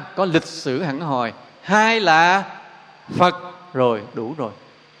ta có lịch sử hẳn hòi. Hai là Phật, rồi đủ rồi.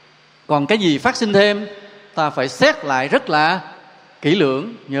 Còn cái gì phát sinh thêm, ta phải xét lại rất là kỹ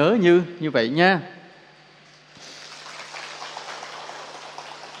lưỡng. Nhớ như vậy nha.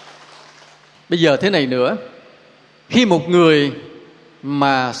 Bây giờ thế này nữa. Khi một người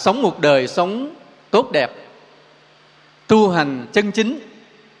mà sống một đời sống tốt đẹp, tu hành chân chính,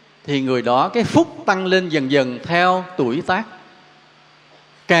 thì người đó cái phúc tăng lên dần dần theo tuổi tác.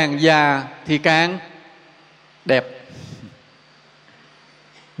 Càng già thì càng đẹp.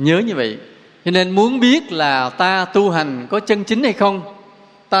 Nhớ như vậy. Cho nên muốn biết là ta tu hành có chân chính hay không,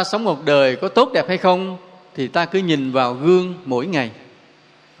 ta sống một đời có tốt đẹp hay không, thì ta cứ nhìn vào gương mỗi ngày.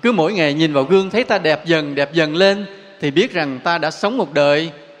 Cứ mỗi ngày nhìn vào gương thấy ta đẹp dần lên, thì biết rằng ta đã sống một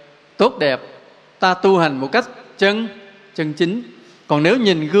đời tốt đẹp, ta tu hành một cách chân chính. Còn nếu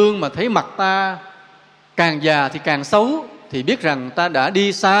nhìn gương mà thấy mặt ta càng già thì càng xấu, thì biết rằng ta đã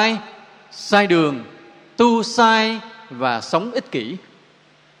đi sai đường, tu sai và sống ích kỷ.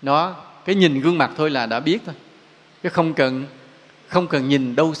 Đó, cái nhìn gương mặt thôi là đã biết thôi, chứ không cần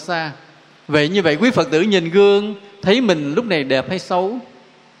nhìn đâu xa. Vậy như vậy quý Phật tử nhìn gương thấy mình lúc này đẹp hay xấu?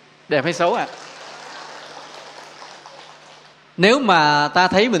 Đẹp hay xấu ạ? Nếu mà ta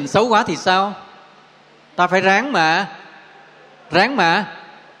thấy mình xấu quá thì sao? Ta phải ráng mà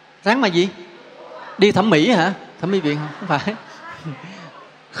gì? Đi thẩm mỹ hả? Thẩm mỹ viện không phải.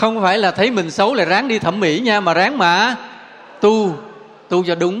 Không phải là thấy mình xấu là ráng đi thẩm mỹ nha, mà ráng mà tu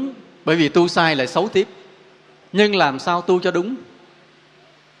cho đúng. Bởi vì tu sai lại xấu tiếp. Nhưng làm sao tu cho đúng?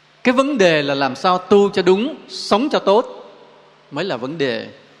 Cái vấn đề là làm sao tu cho đúng, sống cho tốt mới là vấn đề.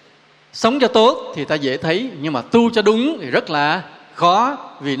 Sống cho tốt thì ta dễ thấy, nhưng mà tu cho đúng thì rất là khó,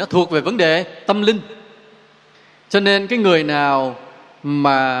 vì nó thuộc về vấn đề tâm linh. Cho nên cái người nào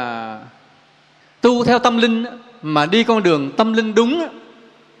mà tu theo tâm linh, mà đi con đường tâm linh đúng,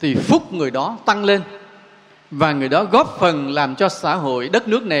 thì phúc người đó tăng lên, và người đó góp phần làm cho xã hội đất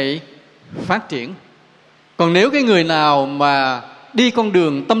nước này phát triển. Còn nếu cái người nào mà đi con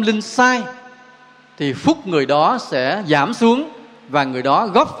đường tâm linh sai, thì phúc người đó sẽ giảm xuống, và người đó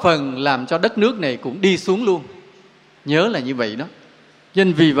góp phần làm cho đất nước này cũng đi xuống luôn. Nhớ là như vậy đó.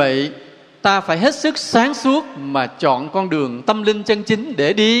 Nên vì vậy ta phải hết sức sáng suốt mà chọn con đường tâm linh chân chính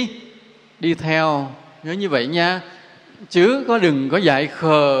để đi theo. Nhớ như vậy nha. Chứ đừng có dại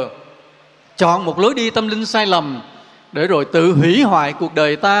khờ chọn một lối đi tâm linh sai lầm để rồi tự hủy hoại cuộc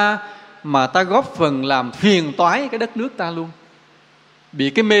đời ta, mà ta góp phần làm phiền toái cái đất nước ta luôn. Bị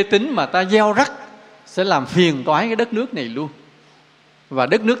cái mê tín mà ta gieo rắc sẽ làm phiền toái cái đất nước này luôn. Và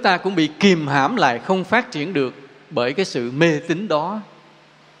đất nước ta cũng bị kìm hãm lại, không phát triển được bởi cái sự mê tín đó.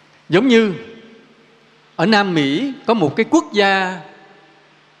 Giống như ở Nam Mỹ có một cái quốc gia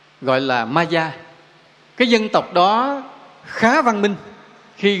gọi là Maya. Cái dân tộc đó khá văn minh.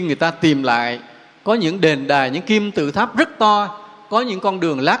 Khi người ta tìm lại, có những đền đài, những kim tự tháp rất to, có những con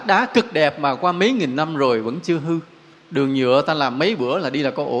đường lát đá cực đẹp mà qua mấy nghìn năm rồi vẫn chưa hư. Đường nhựa ta làm mấy bữa là đi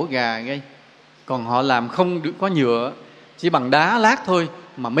là có ổ gà ngay. Còn họ làm không được có nhựa, chỉ bằng đá lát thôi,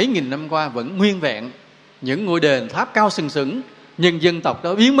 mà mấy nghìn năm qua vẫn nguyên vẹn. Những ngôi đền tháp cao sừng sững, nhưng dân tộc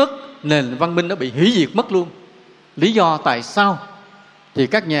đó biến mất, nền văn minh đó bị hủy diệt mất luôn. Lý do tại sao? Thì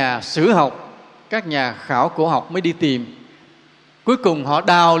các nhà sử học, các nhà khảo cổ học mới đi tìm. Cuối cùng họ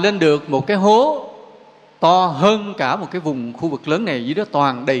đào lên được một cái hố to hơn cả một cái vùng khu vực lớn này, dưới đó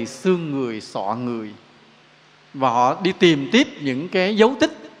toàn đầy xương người, sọ người. Và họ đi tìm tiếp những cái dấu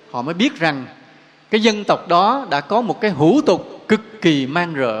tích, họ mới biết rằng cái dân tộc đó đã có một cái hủ tục cực kỳ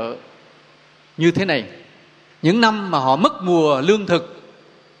man rợ như thế này. Những năm mà họ mất mùa lương thực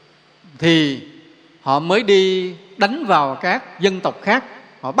thì họ mới đi đánh vào các dân tộc khác.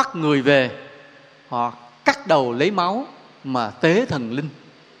 Họ bắt người về, họ cắt đầu lấy máu mà tế thần linh.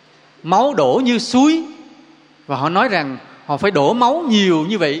 Máu đổ như suối. Và họ nói rằng họ phải đổ máu nhiều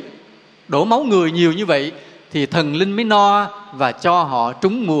như vậy, đổ máu người nhiều như vậy thì thần linh mới no và cho họ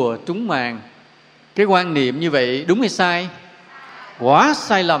trúng mùa, trúng màng. Cái quan niệm như vậy đúng hay sai? Quá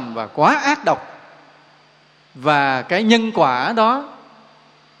sai lầm và quá ác độc. Và cái nhân quả đó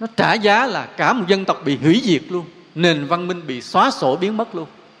nó trả giá là cả một dân tộc bị hủy diệt luôn, nền văn minh bị xóa sổ biến mất luôn.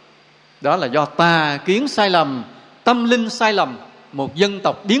 Đó là do tà kiến sai lầm, tâm linh sai lầm, một dân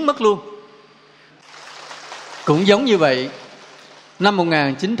tộc biến mất luôn. Cũng giống như vậy, năm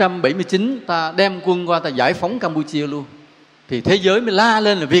 1979 ta đem quân qua ta giải phóng Campuchia luôn, thì thế giới mới la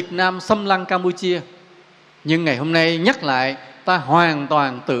lên là Việt Nam xâm lăng Campuchia. Nhưng ngày hôm nay nhắc lại, ta hoàn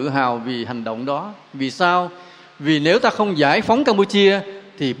toàn tự hào vì hành động đó. Vì sao? Vì nếu ta không giải phóng Campuchia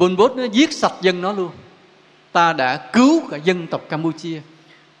thì Pol Pot nó giết sạch dân nó luôn. Ta đã cứu cả dân tộc Campuchia.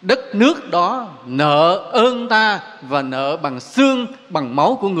 Đất nước đó nợ ơn ta và nợ bằng xương, bằng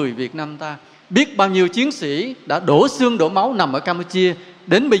máu của người Việt Nam ta. Biết bao nhiêu chiến sĩ đã đổ xương đổ máu nằm ở Campuchia,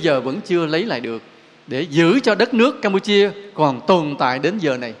 đến bây giờ vẫn chưa lấy lại được, để giữ cho đất nước Campuchia còn tồn tại đến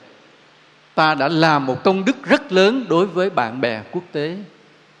giờ này. Ta đã làm một công đức rất lớn đối với bạn bè quốc tế.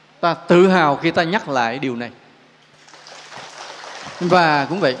 Ta tự hào khi ta nhắc lại điều này. Và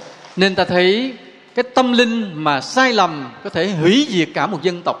cũng vậy, nên ta thấy cái tâm linh mà sai lầm có thể hủy diệt cả một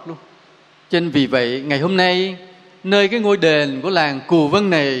dân tộc luôn. Cho nên vì vậy, ngày hôm nay, nơi cái ngôi đền của làng Cù Vân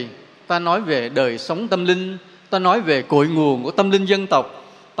này, ta nói về đời sống tâm linh, ta nói về cội nguồn của tâm linh dân tộc.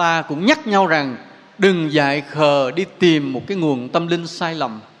 Ta cũng nhắc nhau rằng đừng dại khờ đi tìm một cái nguồn tâm linh sai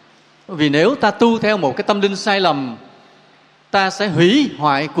lầm. Vì nếu ta tu theo một cái tâm linh sai lầm, ta sẽ hủy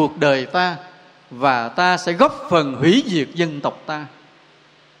hoại cuộc đời ta và ta sẽ góp phần hủy diệt dân tộc ta.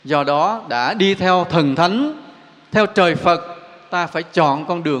 Do đó đã đi theo thần thánh, theo trời Phật, ta phải chọn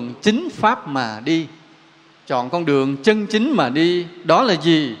con đường chính pháp mà đi, chọn con đường chân chính mà đi. Đó là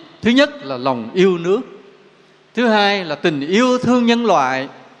gì? Thứ nhất là lòng yêu nước, thứ hai là tình yêu thương nhân loại,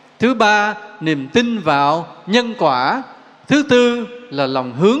 thứ ba niềm tin vào nhân quả, thứ tư là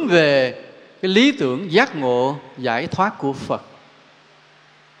lòng hướng về cái lý tưởng giác ngộ giải thoát của Phật.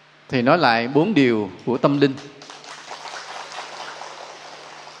 Thì nói lại 4 điều của tâm linh.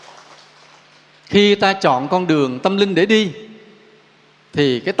 Khi ta chọn con đường tâm linh để đi,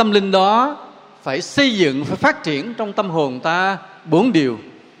 thì cái tâm linh đó phải xây dựng, phải phát triển trong tâm hồn ta 4 điều.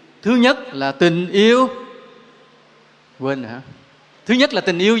 Thứ nhất là tình yêu. Quên hả? Thứ nhất là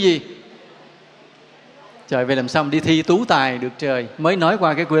tình yêu gì? Trời, vậy làm sao mà đi thi tú tài được trời? Mới nói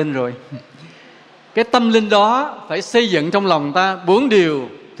qua cái quên rồi. Cái tâm linh đó phải xây dựng trong lòng ta 4 điều.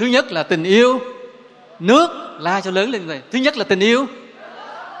 Thứ nhất là tình yêu nước. La cho lớn lên này. Thứ nhất là tình yêu.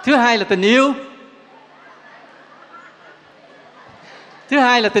 Thứ hai là tình yêu. Thứ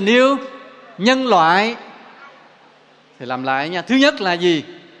hai là tình yêu nhân loại. Thì làm lại nha. Thứ nhất là gì?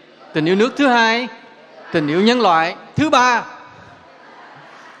 Tình yêu nước. Thứ hai, tình yêu nhân loại. Thứ ba,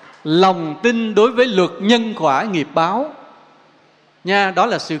 lòng tin đối với luật nhân quả nghiệp báo nha. Đó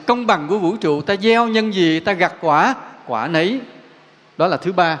là sự công bằng của vũ trụ. Ta gieo nhân gì ta gặt quả, quả nấy. Đó là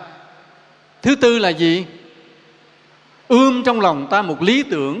thứ ba. Thứ tư là gì? Trong lòng ta một lý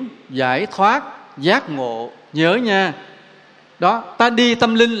tưởng giải thoát, giác ngộ. Nhớ nha. Đó, ta đi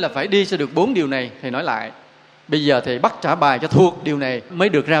tâm linh là phải đi sẽ được 4 điều này. Thầy nói lại. Bây giờ thầy bắt trả bài cho thuộc điều này mới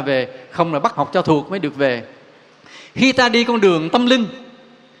được ra về, không là bắt học cho thuộc mới được về. Khi ta đi con đường tâm linh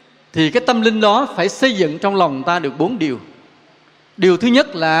thì cái tâm linh đó phải xây dựng trong lòng ta được 4 điều. Điều thứ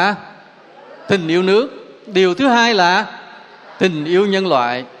nhất là tình yêu nước. Điều thứ hai là tình yêu nhân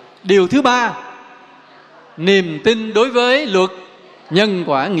loại. Điều thứ ba, niềm tin đối với luật nhân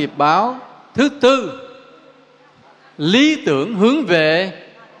quả nghiệp báo. Thứ tư, lý tưởng hướng về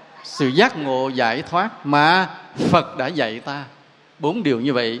sự giác ngộ giải thoát mà Phật đã dạy ta. 4 điều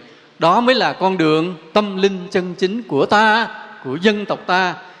như vậy, đó mới là con đường tâm linh chân chính của ta, của dân tộc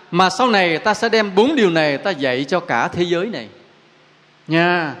ta. Mà sau này ta sẽ đem 4 điều này ta dạy cho cả thế giới này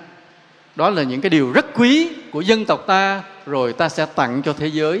nha. Đó là những cái điều rất quý của dân tộc ta, rồi ta sẽ tặng cho thế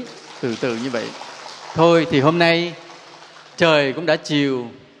giới từ từ như vậy. Thôi thì hôm nay trời cũng đã chiều,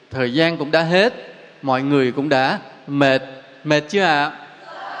 thời gian cũng đã hết, mọi người cũng đã mệt. Mệt chưa ạ?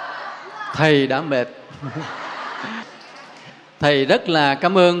 Thầy đã mệt. Thầy rất là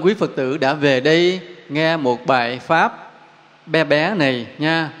cảm ơn quý Phật tử đã về đây nghe một bài pháp bé bé này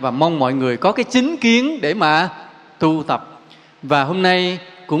nha, và mong mọi người có cái chính kiến để mà tu tập. Và hôm nay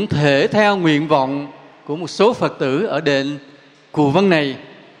cũng thể theo nguyện vọng của một số Phật tử ở đền Cù Vân này,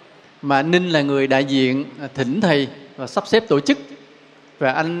 mà anh Ninh là người đại diện thỉnh thầy và sắp xếp tổ chức.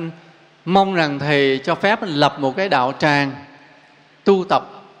 Và anh mong rằng thầy cho phép anh lập một cái đạo tràng tu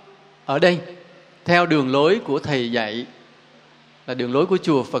tập ở đây theo đường lối của thầy dạy, là đường lối của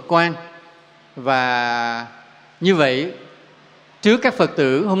chùa Phật Quang. Và như vậy, trước các Phật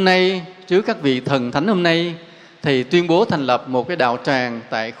tử hôm nay, trước các vị thần thánh hôm nay, thầy tuyên bố thành lập một cái đạo tràng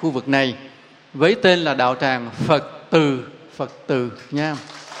tại khu vực này với tên là đạo tràng Phật Từ nha.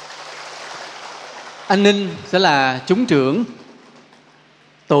 Anh Ninh sẽ là chúng trưởng,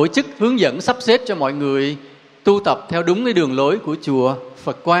 tổ chức hướng dẫn sắp xếp cho mọi người tu tập theo đúng cái đường lối của chùa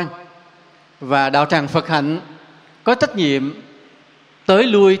Phật Quang. Và đạo tràng Phật Hạnh có trách nhiệm tới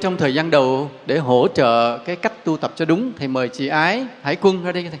lui trong thời gian đầu để hỗ trợ cái cách tu tập cho đúng. Thầy mời chị Ái Hải Quân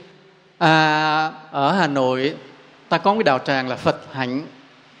ra đây thầy. Ở Hà Nội ta có cái đạo tràng là Phật Hạnh.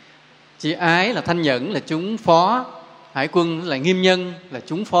 Chị Ái là Thanh Nhẫn là chúng phó, Hải Quân là Nghiêm Nhân là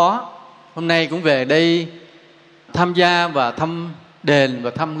chúng phó. Hôm nay cũng về đây tham gia và thăm đền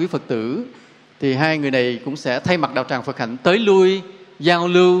và thăm quý Phật tử. Thì hai người này cũng sẽ thay mặt đạo tràng Phật Hạnh tới lui, giao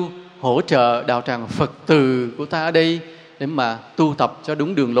lưu, hỗ trợ đạo tràng Phật Từ của ta ở đây để mà tu tập cho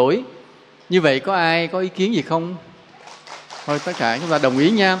đúng đường lối. Như vậy có ai có ý kiến gì không? Thôi tất cả chúng ta đồng ý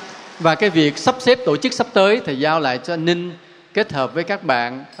nha. Và cái việc sắp xếp tổ chức sắp tới thầy giao lại cho anh Ninh kết hợp với các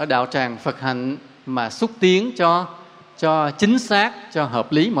bạn ở đạo tràng Phật Hạnh mà xúc tiến cho chính xác, cho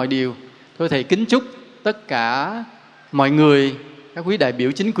hợp lý mọi điều. Thôi thầy kính chúc tất cả mọi người, các quý đại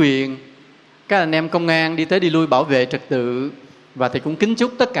biểu chính quyền, các anh em công an đi tới đi lui bảo vệ trật tự. Và thầy cũng kính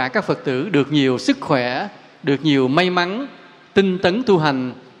chúc tất cả các Phật tử được nhiều sức khỏe, được nhiều may mắn, tinh tấn tu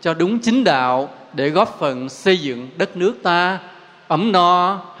hành cho đúng chính đạo để góp phần xây dựng đất nước ta ấm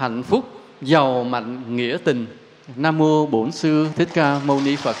no, hạnh phúc, giàu mạnh, nghĩa tình. Nam mô Bổn Sư Thích Ca Mâu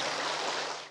Ni Phật.